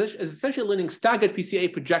model is essentially learning staggered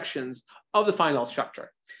PCA projections of the final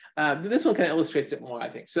structure. This one kind of illustrates it more, I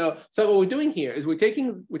think. So what we're doing here is we're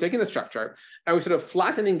taking the structure and we're sort of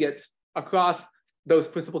flattening it across those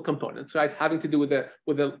principal components, right, having to do with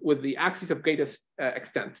the axis of greatest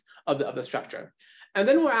extent of the structure. And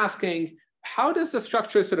then we're asking, how does the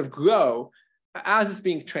structure sort of grow as it's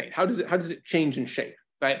being trained? How does it change in shape,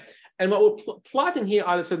 right? And what we're plotting here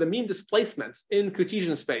are sort of the mean displacements in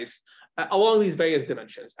Cartesian space along these various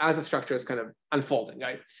dimensions as the structure is kind of unfolding,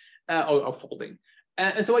 right, or folding.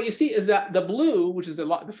 And so what you see is that the blue, which is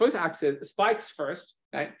the first axis, spikes first,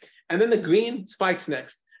 right, and then the green spikes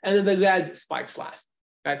next, and then the red spikes last,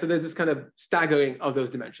 right? So there's this kind of staggering of those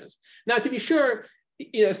dimensions. Now, to be sure,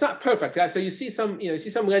 it's not perfect, right? So you see some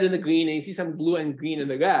red in the green, and you see some blue and green in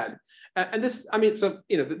the red. And this, I mean, so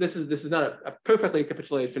this is not a perfectly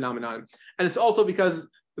capitulated phenomenon, and it's also because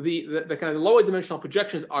the kind of lower dimensional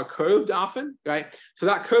projections are curved often, right? So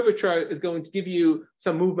that curvature is going to give you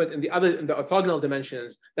some movement in the orthogonal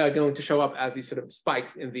dimensions that are going to show up as these sort of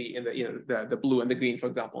spikes in the blue and the green, for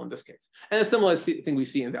example, in this case. And a similar thing we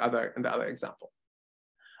see in the other example.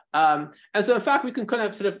 And so in fact, we can kind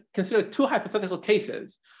of sort of consider two hypothetical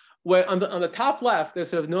cases where on the top left, there's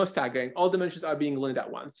sort of no staggering, all dimensions are being learned at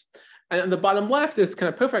once. And on the bottom left, there's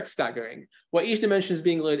kind of perfect staggering, where each dimension is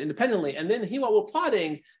being learned independently. And then here, what we're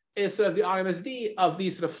plotting is sort of the RMSD of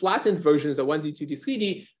these sort of flattened versions of 1D, 2D,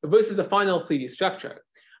 3D versus the final 3D structure.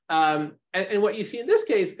 And what you see in this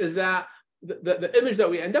case is that the image that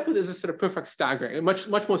we end up with is a sort of perfect staggering, much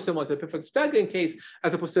more similar to the perfect staggering case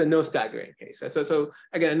as opposed to a no staggering case. So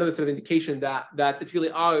again, another sort of indication that it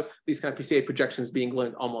really are these kind of PCA projections being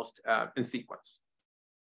learned almost in sequence.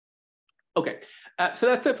 Okay, so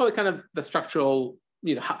that's it for the kind of the structural,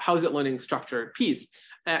 how is it learning structure piece.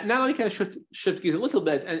 Now let me kind of shift gears a little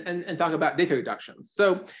bit and talk about data reductions.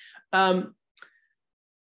 So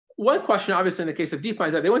one question, obviously, in the case of DeepMind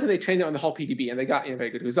is that they trained it on the whole PDB and they got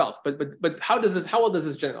very good results. But how well does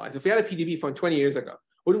this generalize? If we had a PDB from 20 years ago,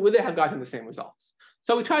 would they have gotten the same results?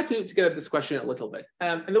 So we tried to get at this question a little bit.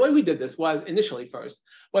 And the way we did this was initially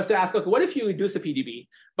was to ask, okay, what if you reduce a PDB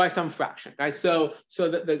by some fraction, right? So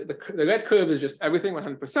the red curve is just everything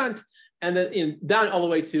 100%, and then down all the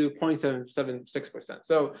way to 0.776%.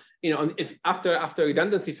 So if after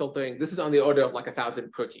redundancy filtering, this is on the order of like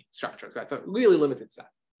 1,000 protein structures, right? So really limited set.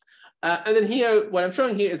 And then here, what I'm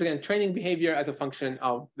showing here is again training behavior as a function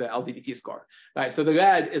of the LDDT score, right? So the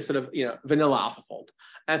red is sort of vanilla AlphaFold,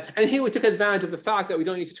 and here we took advantage of the fact that we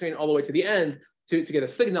don't need to train all the way to the end to get a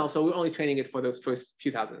signal, so we're only training it for those first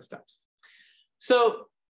few thousand steps. So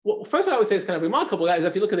first, what I would say is kind of remarkable is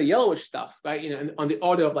if you look at the yellowish stuff, right? On the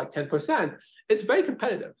order of like 10%, it's very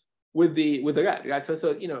competitive with the red, right? So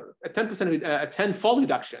a 10%, a 10-fold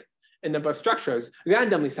reduction in number of structures,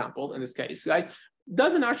 randomly sampled in this case, right,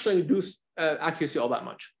 doesn't actually reduce accuracy all that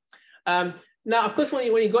much. Now, of course, when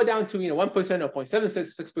you go down to 1% or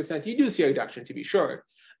 0.766%, you do see a reduction, to be sure.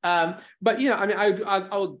 But I mean,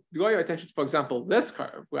 I'll draw your attention to, for example, this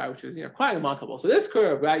curve, right, which is quite remarkable. So this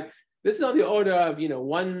curve, right, this is on the order of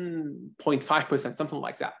 1.5%, something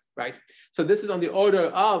like that, right? So this is on the order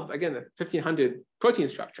of, again, the 1,500 protein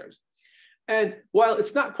structures. And while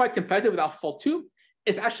it's not quite competitive with AlphaFold 2,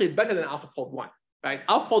 it's actually better than AlphaFold 1. right?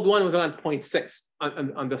 AlphaFold 1 was around 0.6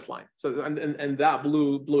 on this line. So, and that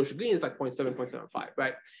bluish green is like 0.7, 0.75,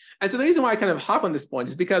 right? And so the reason why I kind of harp on this point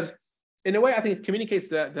is because in a way, I think it communicates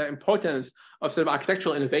the importance of sort of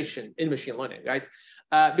architectural innovation in machine learning, right?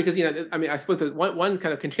 Because, I mean, I suppose that one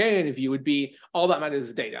kind of contrarian view would be all that matters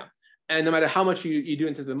is data. And no matter how much you do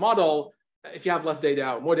into the model, if you have less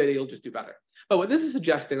data or more data, you'll just do better. But what this is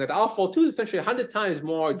suggesting that AlphaFold 2 is essentially 100 times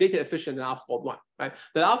more data efficient than AlphaFold 1, right?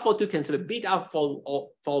 That AlphaFold 2 can sort of beat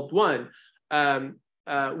AlphaFold 1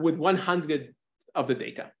 with 100 of the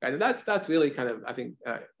data, right? And that's really kind of, I think,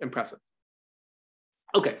 impressive.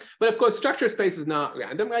 Okay, but of course, structure space is not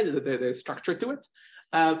random, right? There's structure to it.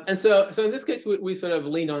 And so in this case, we sort of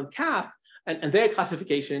lean on CAF and their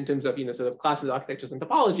classification in terms of, sort of classes, architectures, and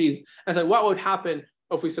topologies. And so what would happen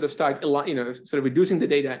if we sort of start, sort of reducing the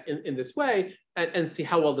data in this way and see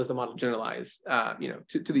how well does the model generalize,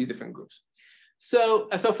 to these different groups. So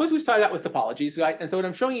first we started out with topologies, right? And so what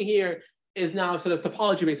I'm showing you here is now sort of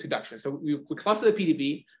topology-based reduction. So we cluster the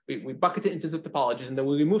PDB, we bucket it into topologies, and then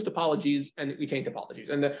we remove topologies and retain topologies.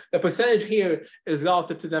 And the percentage here is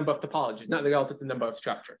relative to the number of topologies, not relative to the number of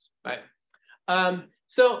structures, right?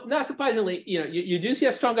 So not surprisingly, you do see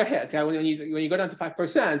a stronger hit. Okay? When you go down to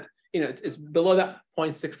 5%, it's below that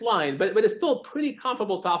 0.6 line, but it's still pretty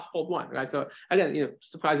comparable to AlphaFold 1, right? So again,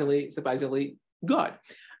 surprisingly good.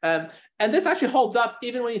 And this actually holds up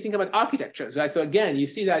even when you think about architectures, right? So again, you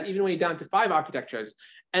see that even when you're down to 5 architectures,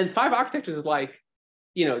 and 5 architectures is like,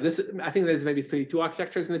 I think there's maybe 32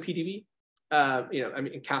 architectures in the PDB, I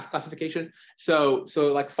mean, in CAF classification. So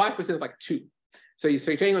like 5% is like 2. So you're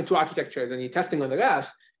training on 2 architectures and you're testing on the rest,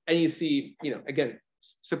 and you see, again,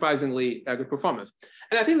 surprisingly good performance.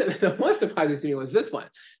 And I think that the most surprising to me was this one.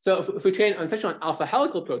 So if we train on essentially on alpha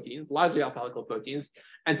helical proteins, largely alpha helical proteins,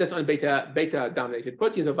 and test on beta dominated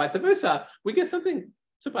proteins or vice versa, we get something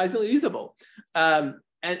surprisingly usable. And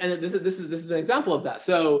this is an example of that.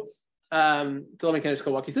 So let me kind of just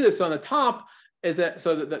go walk you through this. So on the top is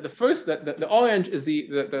the orange is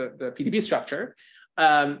the PDB structure.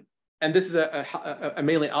 And this is a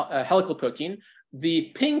mainly a helical protein.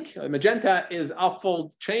 The pink, magenta, is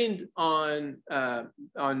AlphaFold trained on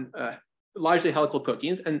largely helical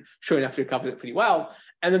proteins, and sure enough, it covers it pretty well.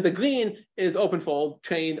 And then the green is OpenFold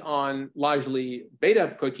trained on largely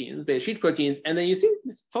beta proteins, beta sheet proteins. And then you see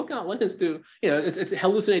it's talking about linkage to, it's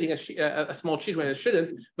hallucinating a small sheet when it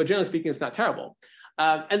shouldn't, but generally speaking, it's not terrible.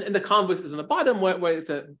 And the converse is on the bottom where it's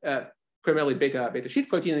a primarily beta sheet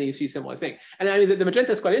protein, and you see similar thing. And I mean, the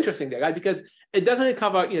magenta is quite interesting there, right? Because it doesn't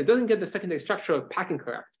recover, it doesn't get the secondary structure of packing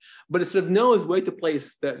correct, but it sort of knows where to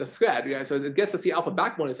place the thread, right? So it gets to see alpha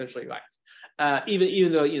backbone essentially right.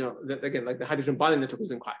 Even though, again, like the hydrogen bonding network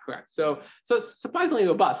isn't quite correct. So surprisingly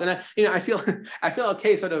robust. And I feel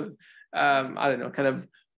okay sort of, I don't know, kind of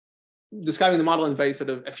describing the model in very sort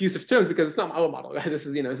of effusive terms, because it's not our model, right? This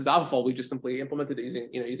is AlphaFold. We just simply implemented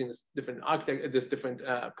it using this different architect, this different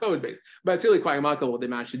code base. But it's really quite remarkable what they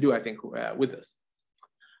managed to do, I think, with this.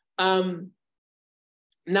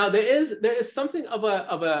 Now there is something of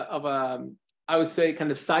a I would say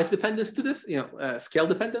kind of size dependence to this, scale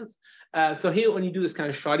dependence. So here, when you do this kind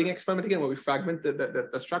of sharding experiment again, where we fragment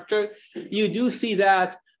the structure, you do see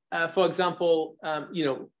that. For example,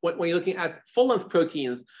 when you're looking at full-length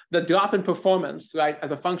proteins, the drop in performance, right,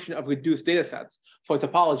 as a function of reduced data sets for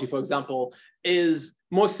topology, for example, is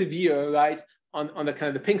more severe, right, on the kind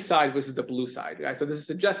of the pink side versus the blue side, right? So this is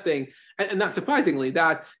suggesting, and not surprisingly,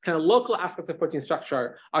 that kind of local aspects of protein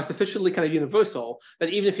structure are sufficiently kind of universal that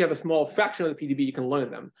even if you have a small fraction of the PDB, you can learn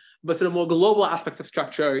them. But sort of more global aspects of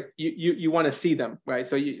structure, you want to see them, right?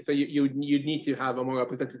 So you need to have a more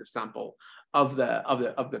representative sample of the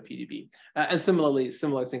PDB, and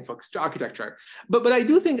similar thing for architecture. But I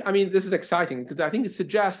do think, I mean, this is exciting because I think it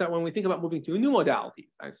suggests that when we think about moving to new modalities,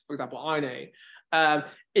 like, for example, RNA,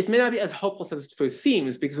 it may not be as hopeless as it first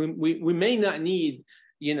seems, because we may not need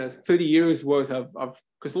 30 years worth of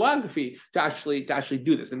crystallography to actually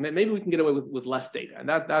do this, and maybe we can get away with less data, and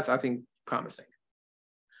that's I think promising.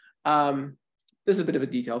 This is a bit of a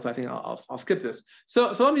detail, so I think I'll skip this.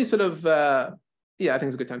 So let me sort of. Yeah, I think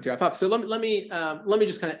it's a good time to wrap up. So let me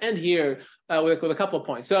just kind of end here with a couple of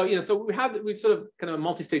points. So we've sort of kind of a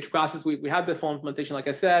multi-stage process. We had the full implementation, like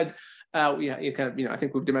I said. I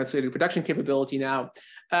think we've demonstrated production capability now.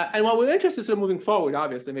 And what we're interested in sort of moving forward,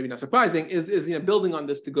 obviously, maybe not surprising, is building on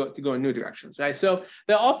this to go in new directions, right? So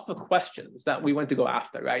there are also questions that we want to go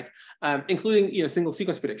after, right? Including single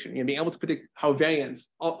sequence prediction, being able to predict how variants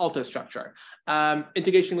alter structure,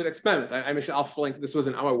 integration with experiments. I mentioned AlphaLink. This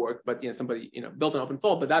wasn't our work, but somebody built an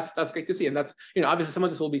OpenFold. But that's great to see, and that's obviously some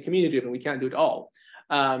of this will be community driven. We can't do it all.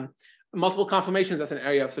 multiple conformations, that's an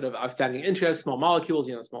area of sort of outstanding interest, small molecules,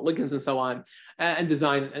 small ligands and so on, and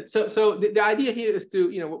design. And so the idea here is to,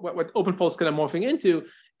 what OpenFold is kind of morphing into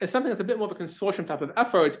is something that's a bit more of a consortium type of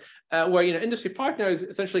effort, where industry partners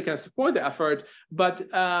essentially kind of support the effort, but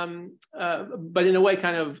in a way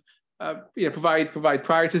kind of provide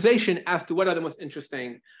prioritization as to what are the most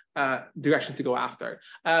interesting direction to go after.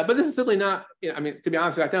 But this is simply not, to be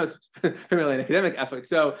honest, right now it's primarily an academic effort.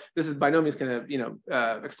 So this is by no means kind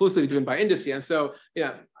of, exclusively driven by industry. And so,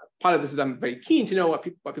 part of this is I'm very keen to know what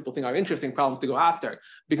people think are interesting problems to go after,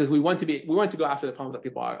 because we want to go after the problems that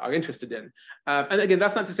people are interested in. And again,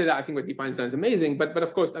 that's not to say that I think what DeepMind's done is amazing, but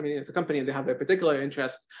of course, it's a company and they have their particular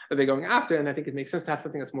interests that they're going after, and I think it makes sense to have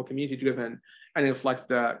something that's more community driven and reflects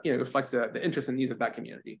the interest and needs of that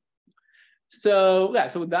community. So yeah,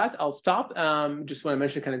 so with that, I'll stop. Just want to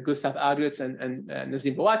mention kind of Gustav Adritz and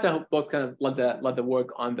Nazim Bawata, who both kind of led the work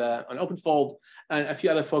on OpenFold, and a few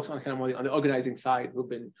other folks on kind of more on the organizing side who've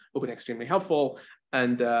been extremely helpful.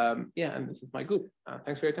 And and this is my group.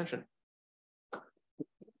 Thanks for your attention.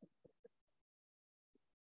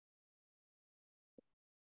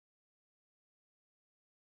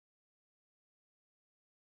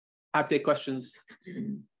 Happy to take questions.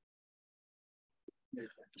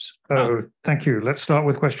 So thank you. Let's start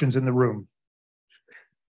with questions in the room.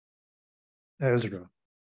 Ezra.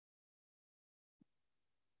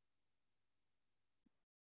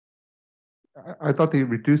 I thought the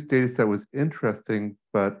reduced data set was interesting,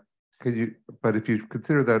 but if you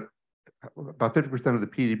consider that about 50% of the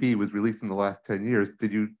PDB was released in the last 10 years,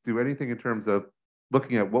 did you do anything in terms of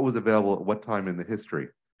looking at what was available at what time in the history?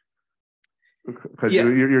 Because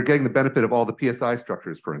you're getting the benefit of all the PSI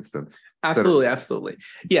structures, for instance. Absolutely.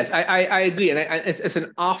 Yes, I agree, and it's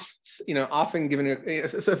an often given.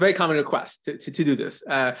 It's a very common request to do this.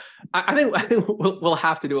 I think we'll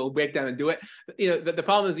have to do it. We'll break down and do it. The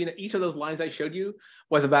problem is, each of those lines I showed you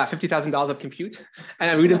was about $50,000 of compute,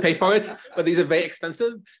 and we didn't pay for it. But these are very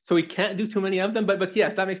expensive, so we can't do too many of them. But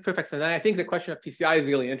yes, that makes perfect sense. And I think the question of PCI is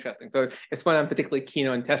really interesting. So it's one I'm particularly keen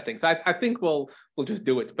on testing. So I think we'll just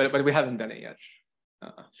do it, but we haven't done it yet.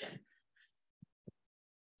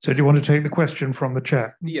 So do you want to take the question from the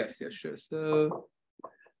chat? Yes, sure.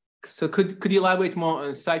 So could you elaborate more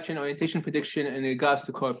on sidechain orientation prediction in regards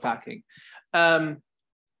to core packing?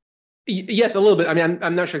 Yes, a little bit.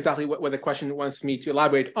 I'm not sure exactly what the question wants me to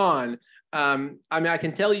elaborate on. I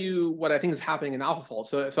can tell you what I think is happening in AlphaFold.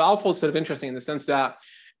 So AlphaFold is sort of interesting in the sense that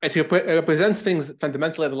it represents things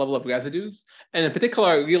fundamentally at the level of residues, and in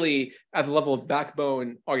particular, really at the level of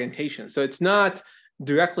backbone orientation. So it's not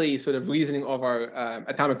directly sort of reasoning over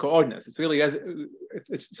atomic coordinates. It's really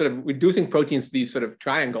it's sort of reducing proteins to these sort of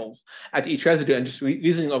triangles at each residue and just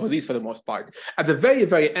reasoning over these for the most part. At the very,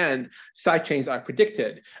 very end, sidechains are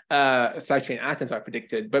predicted, sidechain atoms are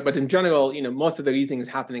predicted, but in general, most of the reasoning is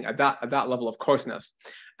happening at that level of coarseness.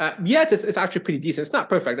 Yet it's actually pretty decent. It's not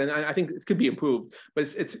perfect, and I think it could be improved,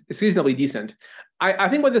 but it's reasonably decent. I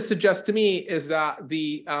think what this suggests to me is that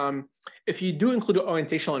if you do include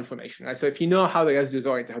orientational information, right? So if you know how the residue is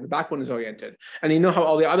oriented, how the backbone is oriented, and you know how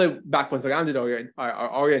all the other backbones around it are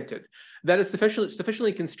oriented, that is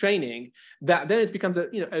sufficiently constraining that then it becomes a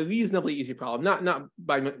reasonably easy problem, not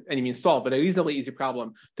by any means solved, but a reasonably easy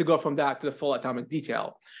problem to go from that to the full atomic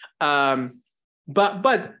detail.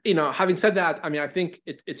 But having said that, I think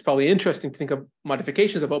it's probably interesting to think of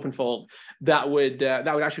modifications of OpenFold that would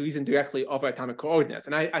actually reason directly over atomic coordinates,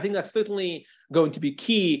 and I think that's certainly going to be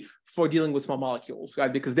key for dealing with small molecules,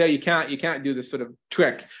 right? Because there you can't do this sort of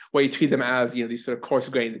trick where you treat them as these sort of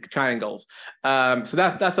coarse-grained triangles. So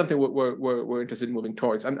that's something we're interested in moving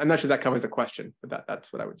towards. I'm not sure that covers the question, but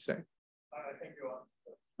that's what I would say. I think you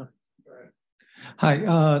are.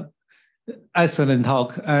 Hi. Excellent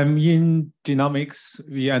talk. In genomics,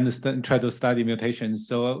 we try to study mutations.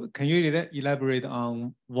 So can you elaborate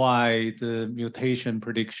on why the mutation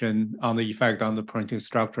prediction on the effect on the protein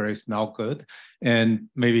structure is not good, and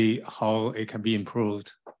maybe how it can be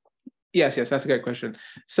improved? Yes, that's a great question.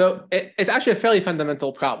 So it's actually a fairly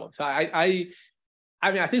fundamental problem. So I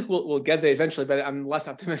think we'll get there eventually, but I'm less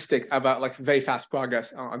optimistic about very fast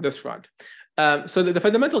progress on this front. So the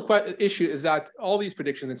fundamental issue is that all these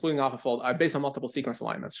predictions, including AlphaFold, are based on multiple sequence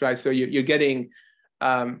alignments, right? So you're getting,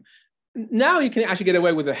 now you can actually get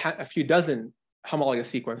away with a few dozen homologous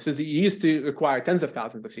sequences. You used to require tens of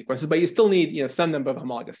thousands of sequences, but you still need some number of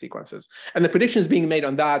homologous sequences. And the prediction is being made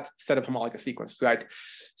on that set of homologous sequences, right?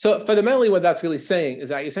 So fundamentally, what that's really saying is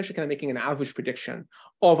that you're essentially kind of making an average prediction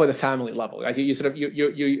over the family level, right?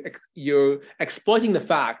 You're exploiting the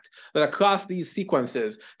fact that across these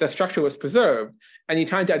sequences, the structure was preserved, and you're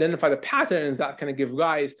trying to identify the patterns that kind of give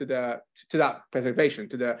rise to that preservation,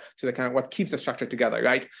 to the kind of what keeps the structure together,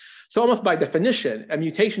 right? So almost by definition, a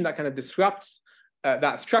mutation that kind of disrupts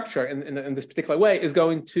that structure in this particular way is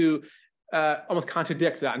going to almost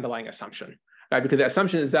contradict that underlying assumption, right? Because the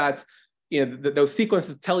assumption is that those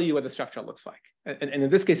sequences tell you what the structure looks like. And in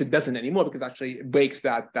this case, it doesn't anymore because actually it breaks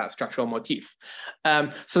that structural motif.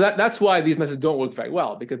 So that's why these methods don't work very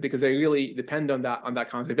well, because they really depend on that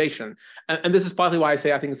conservation. And this is partly why I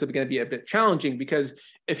say I think it's going to be a bit challenging, because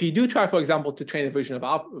if you do try, for example, to train a version of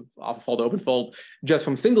AlphaFold, OpenFold just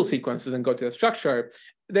from single sequences and go to the structure,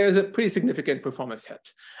 there's a pretty significant performance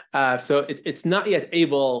hit. So it's not yet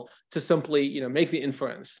able to simply make the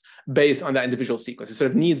inference based on that individual sequence. It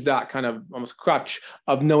sort of needs that kind of almost crutch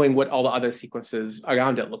of knowing what all the other sequences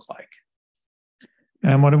around it look like.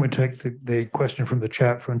 And why don't we take the question from the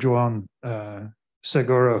chat from Joan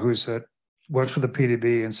Segura, who's works for the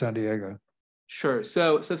PDB in San Diego. Sure.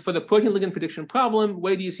 So for the protein ligand prediction problem,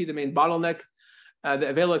 where do you see the main bottleneck? The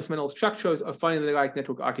available experimental structures or finding the right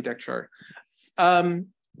network architecture?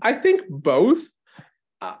 I think both.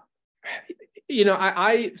 I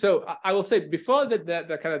will say before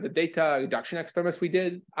the kind of the data reduction experiments we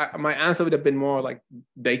did, my answer would have been more like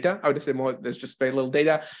data. I would have said more, there's just very little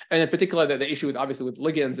data. And in particular, the issue obviously with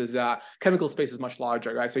ligands is that chemical space is much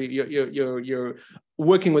larger, right? So you're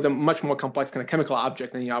working with a much more complex kind of chemical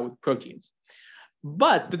object than you are with proteins.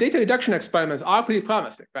 But the data reduction experiments are pretty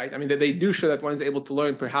promising, right? I mean, they do show that one is able to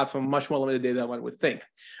learn perhaps from much more limited data than one would think.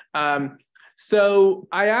 So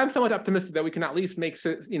I am somewhat optimistic that we can at least make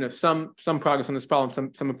some progress on this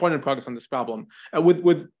problem, some important progress on this problem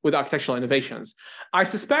with architectural innovations. I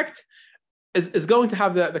suspect is going to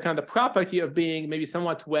have the kind of the property of being maybe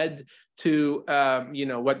somewhat wed to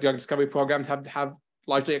what drug discovery programs have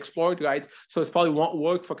largely explored, right? So it probably won't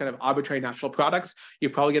work for kind of arbitrary natural products. You're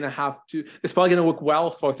probably going to have to, it's probably going to work well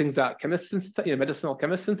for things that chemists, medicinal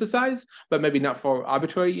chemists synthesize, but maybe not for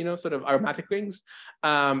arbitrary, sort of aromatic rings.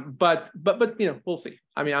 But we'll see.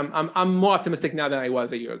 I mean, I'm more optimistic now than I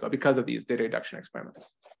was a year ago because of these data reduction experiments.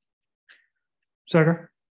 Sagar?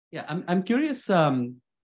 Yeah, I'm curious. I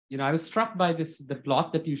was struck by the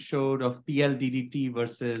plot that you showed of PLDDT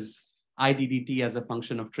versus IDDT as a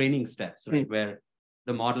function of training steps, right? Where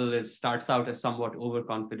the model starts out as somewhat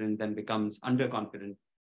overconfident, then becomes underconfident.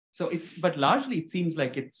 So but largely it seems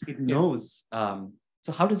like it knows.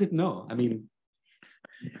 So how does it know? I mean,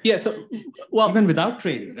 yeah. So even without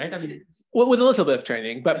training, right? I mean, well, with a little bit of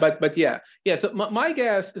training, but yeah. So my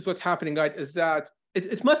guess is what's happening, right, is that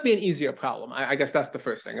it must be an easier problem. I guess that's the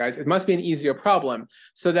first thing, right? It must be an easier problem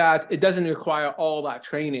so that it doesn't require all that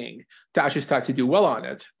training to actually start to do well on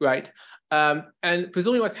it, right? And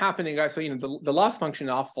presumably what's happening, guys, so the loss function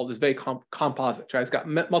in AlphaFold is very composite, right? It's got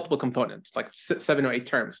multiple components, like 7 or 8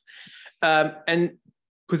 terms. And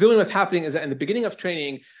presumably what's happening is that in the beginning of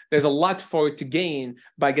training, there's a lot for it to gain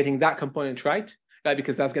by getting that component right?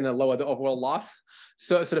 Because that's going to lower the overall loss.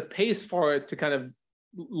 So it sort of pays for it to kind of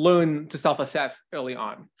learn to self-assess early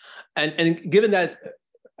on. And given that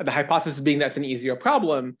the hypothesis being that's an easier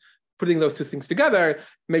problem, putting those two things together,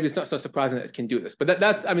 maybe it's not so surprising that it can do this. But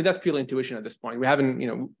that's purely intuition at this point. We haven't,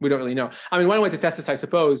 we don't really know. I mean, one way to test this, I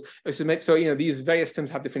suppose, is to make, so, these various terms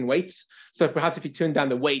have different weights. So perhaps if you turn down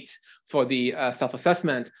the weight for the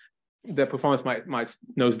self-assessment, the performance might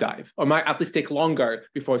nosedive, or might at least take longer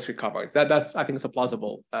before it's recovered. That's, I think, it's a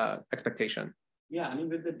plausible expectation. Yeah, I mean,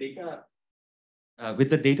 with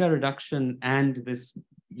the data reduction and this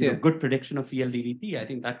good prediction of PLDDT, I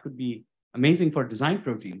think that could be amazing for design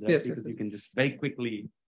proteins, right? Because you can just very quickly,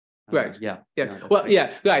 right? Yeah. Well,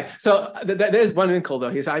 yeah, right. So there's one wrinkle though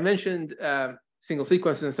here. So I mentioned single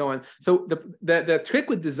sequences and so on. So the trick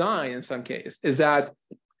with design in some case is that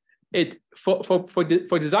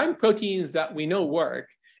for design proteins that we know work,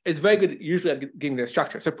 it's very good usually at giving their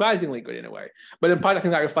structure, surprisingly good in a way. But in part, I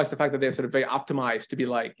think that reflects the fact that they're sort of very optimized to be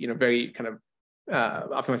like, very kind of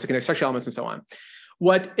optimized secondary structure elements and so on.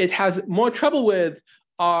 What it has more trouble with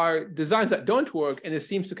are designs that don't work, and it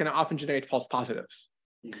seems to kind of often generate false positives.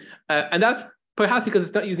 And that's perhaps because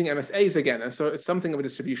it's not using MSAs again, and so it's something of a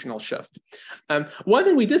distributional shift. One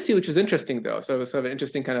thing we did see, which is interesting though, so sort of an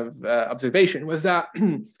interesting kind of observation, was that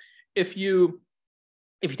if you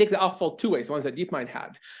take the AlphaFold 2 ways, the ones that DeepMind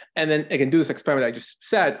had, and then again do this experiment I just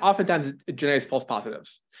said, oftentimes it generates false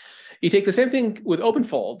positives. You take the same thing with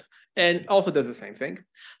OpenFold, and also does the same thing.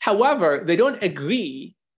 However, they don't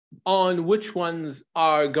agree on which ones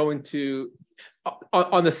are going to,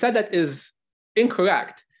 on the set that is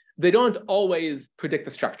incorrect, they don't always predict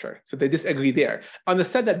the structure. So they disagree there. On the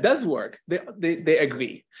set that does work, they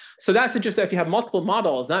agree. So that suggests that if you have multiple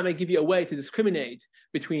models, that may give you a way to discriminate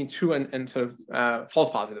between true and sort of false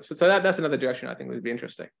positives. So that's another direction I think would be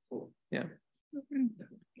interesting. Yeah.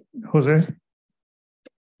 Jose?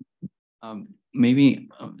 Maybe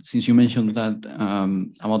since you mentioned that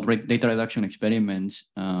about data reduction experiments,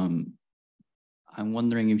 I'm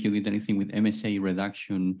wondering if you did anything with MSA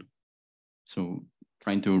reduction. So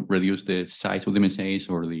trying to reduce the size of the MSAs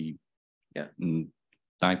or the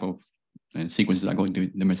type of sequences that go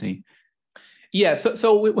into the MSA. Yeah,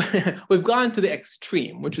 so we've gone to the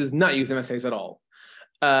extreme, which is not use MSAs at all.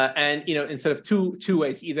 And in sort of two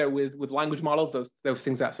ways, either with language models, those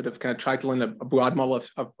things that sort of kind of try to learn a broad model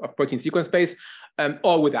of protein sequence space,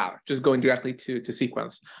 or without, just going directly to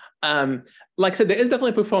sequence. Like I said, there is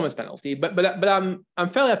definitely a performance penalty, but I'm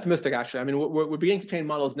fairly optimistic actually. I mean, we're beginning to train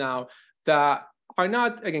models now that are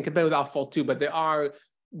not, again, compared with AlphaFold 2, but they are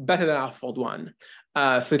better than AlphaFold 1,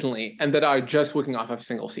 certainly, and that are just working off of a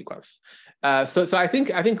single sequence. So I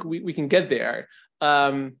think we can get there.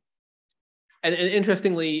 And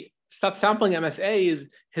interestingly, subsampling MSAs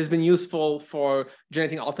has been useful for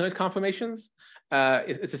generating alternate conformations.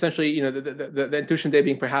 It's essentially, the intuition there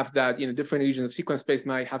being perhaps that different regions of sequence space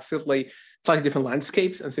might have slightly different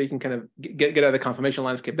landscapes, and so you can kind of get out of the conformation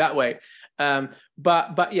landscape that way.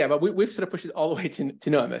 But we've sort of pushed it all the way to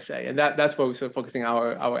no MSA, and that's where we're sort of focusing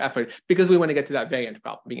our effort, because we want to get to that variant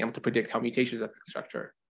problem, being able to predict how mutations affect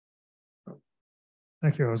structure.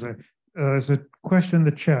 Thank you, Jose. There's a question in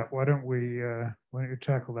the chat. Why don't you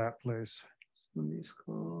tackle that, please? Let me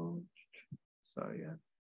scroll. Sorry, yeah.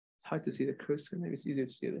 It's hard to see the cursor. Maybe it's easier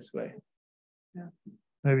to see it this way. Yeah.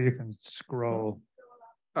 Maybe you can scroll.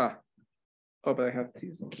 Oh, but I have to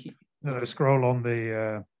use the key. No, scroll on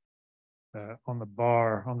the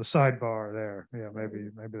bar, on the sidebar there. Yeah, maybe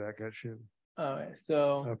that gets you. All right.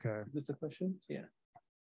 So okay. Is this a question? Yeah.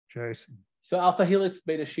 Jason. So alpha helix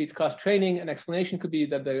beta sheet cross training, an explanation could be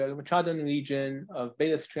that the Machadon region of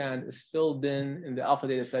beta strand is filled in the alpha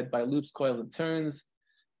data set by loops, coils, and turns.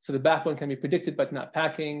 So the backbone can be predicted but not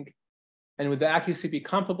packing. And would the accuracy be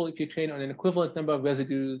comparable if you train on an equivalent number of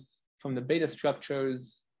residues from the beta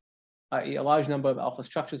structures, i.e. a large number of alpha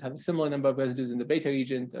structures have a similar number of residues in the beta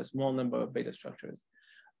region to a small number of beta structures?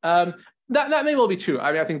 That may well be true.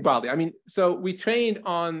 I mean, I think broadly. I mean, so we trained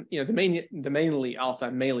on the mainly alpha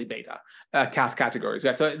and mainly beta categories.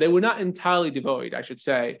 Yeah? So they were not entirely devoid, I should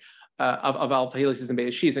say, of alpha helices and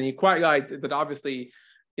beta sheets. And you're quite right that obviously,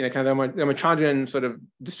 kind of the Machadrian sort of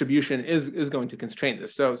distribution is going to constrain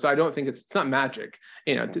this. So I don't think it's not magic,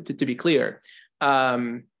 to be clear.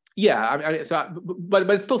 But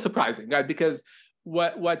it's still surprising, right? Because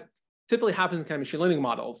what typically happens in kind of machine learning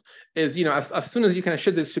models is, as soon as you kind of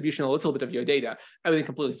shed the distribution a little bit of your data, everything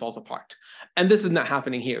completely falls apart. And this is not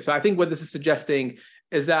happening here. So I think what this is suggesting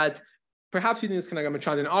is that perhaps using this kind of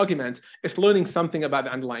Machadrian argument, it's learning something about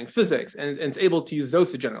the underlying physics, and it's able to use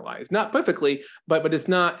those to generalize. Not perfectly, but it's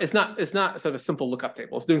not sort of a simple lookup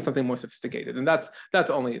table. It's doing something more sophisticated. And that's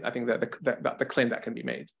only, I think, the claim that can be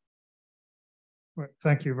made. Well,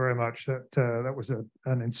 thank you very much. That was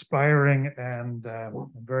an inspiring and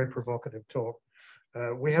very provocative talk.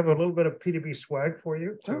 We have a little bit of PDB swag for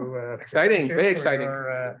you. Exciting, very exciting.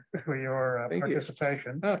 For your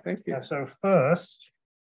participation. Oh, thank you. So first,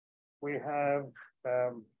 we have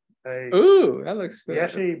a ooh, that looks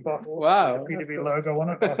Yeti bottle. Wow. With the PDB logo on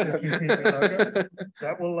it. PDB logo.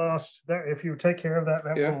 That will last. If you take care of that,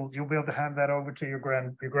 you'll be able to hand that over to your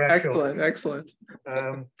grandchildren. Excellent.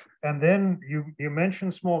 And then you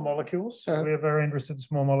mentioned small molecules. We're very interested in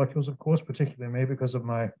small molecules, of course, particularly me because of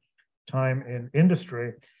my time in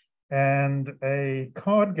industry. And a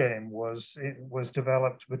card game was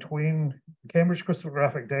developed between Cambridge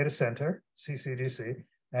Crystallographic Data Center, CCDC,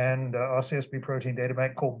 and RCSB Protein Data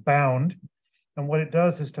Bank called Bound. And what it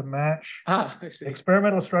does is to match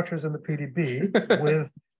experimental structures in the PDB with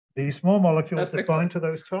the small molecules defined to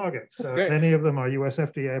those targets. Many of them are US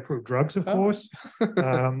FDA approved drugs, of course.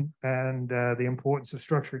 And the importance of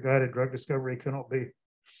structure-guided drug discovery cannot be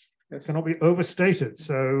overstated.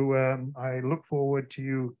 So I look forward to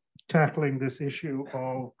you tackling this issue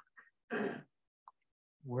of,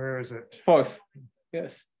 where is it? Fourth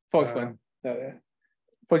one.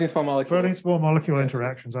 Protein small molecule. Protein small molecule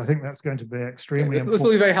interactions. I think that's going to be extremely important. This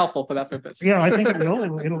will be very helpful for that purpose. Yeah, I think it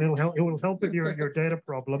will. It will help with your data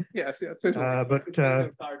problem. Yes. Yeah,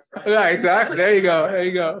 exactly. There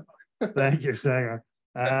you go. Thank you, Sagar.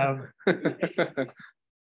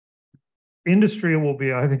 Industry will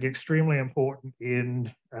be, I think, extremely important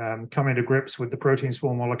in coming to grips with the protein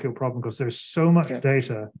small molecule problem, because there's so much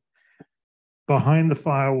data, behind the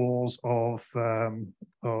firewalls of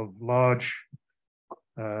large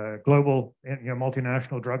global,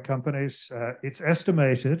 multinational drug companies. It's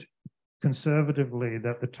estimated conservatively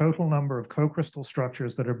that the total number of co-crystal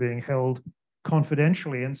structures that are being held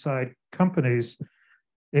confidentially inside companies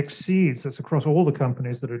exceeds, that's across all the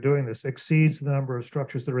companies that are doing this, exceeds the number of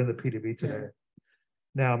structures that are in the PDB today. Yeah.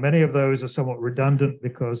 Now, many of those are somewhat redundant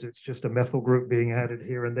because it's just a methyl group being added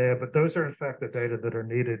here and there, but those are in fact the data that are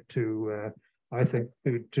needed to, I think,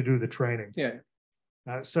 to do the training. Yeah.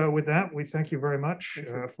 So with that, we thank you very much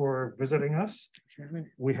for visiting us.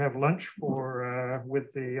 We have lunch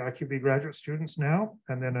with the IQB graduate students now,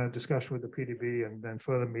 and then a discussion with the PDB, and then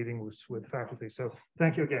further meetings with faculty. So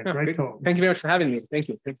thank you again. Great talk. Thank you very much for having me. Thank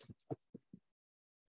you.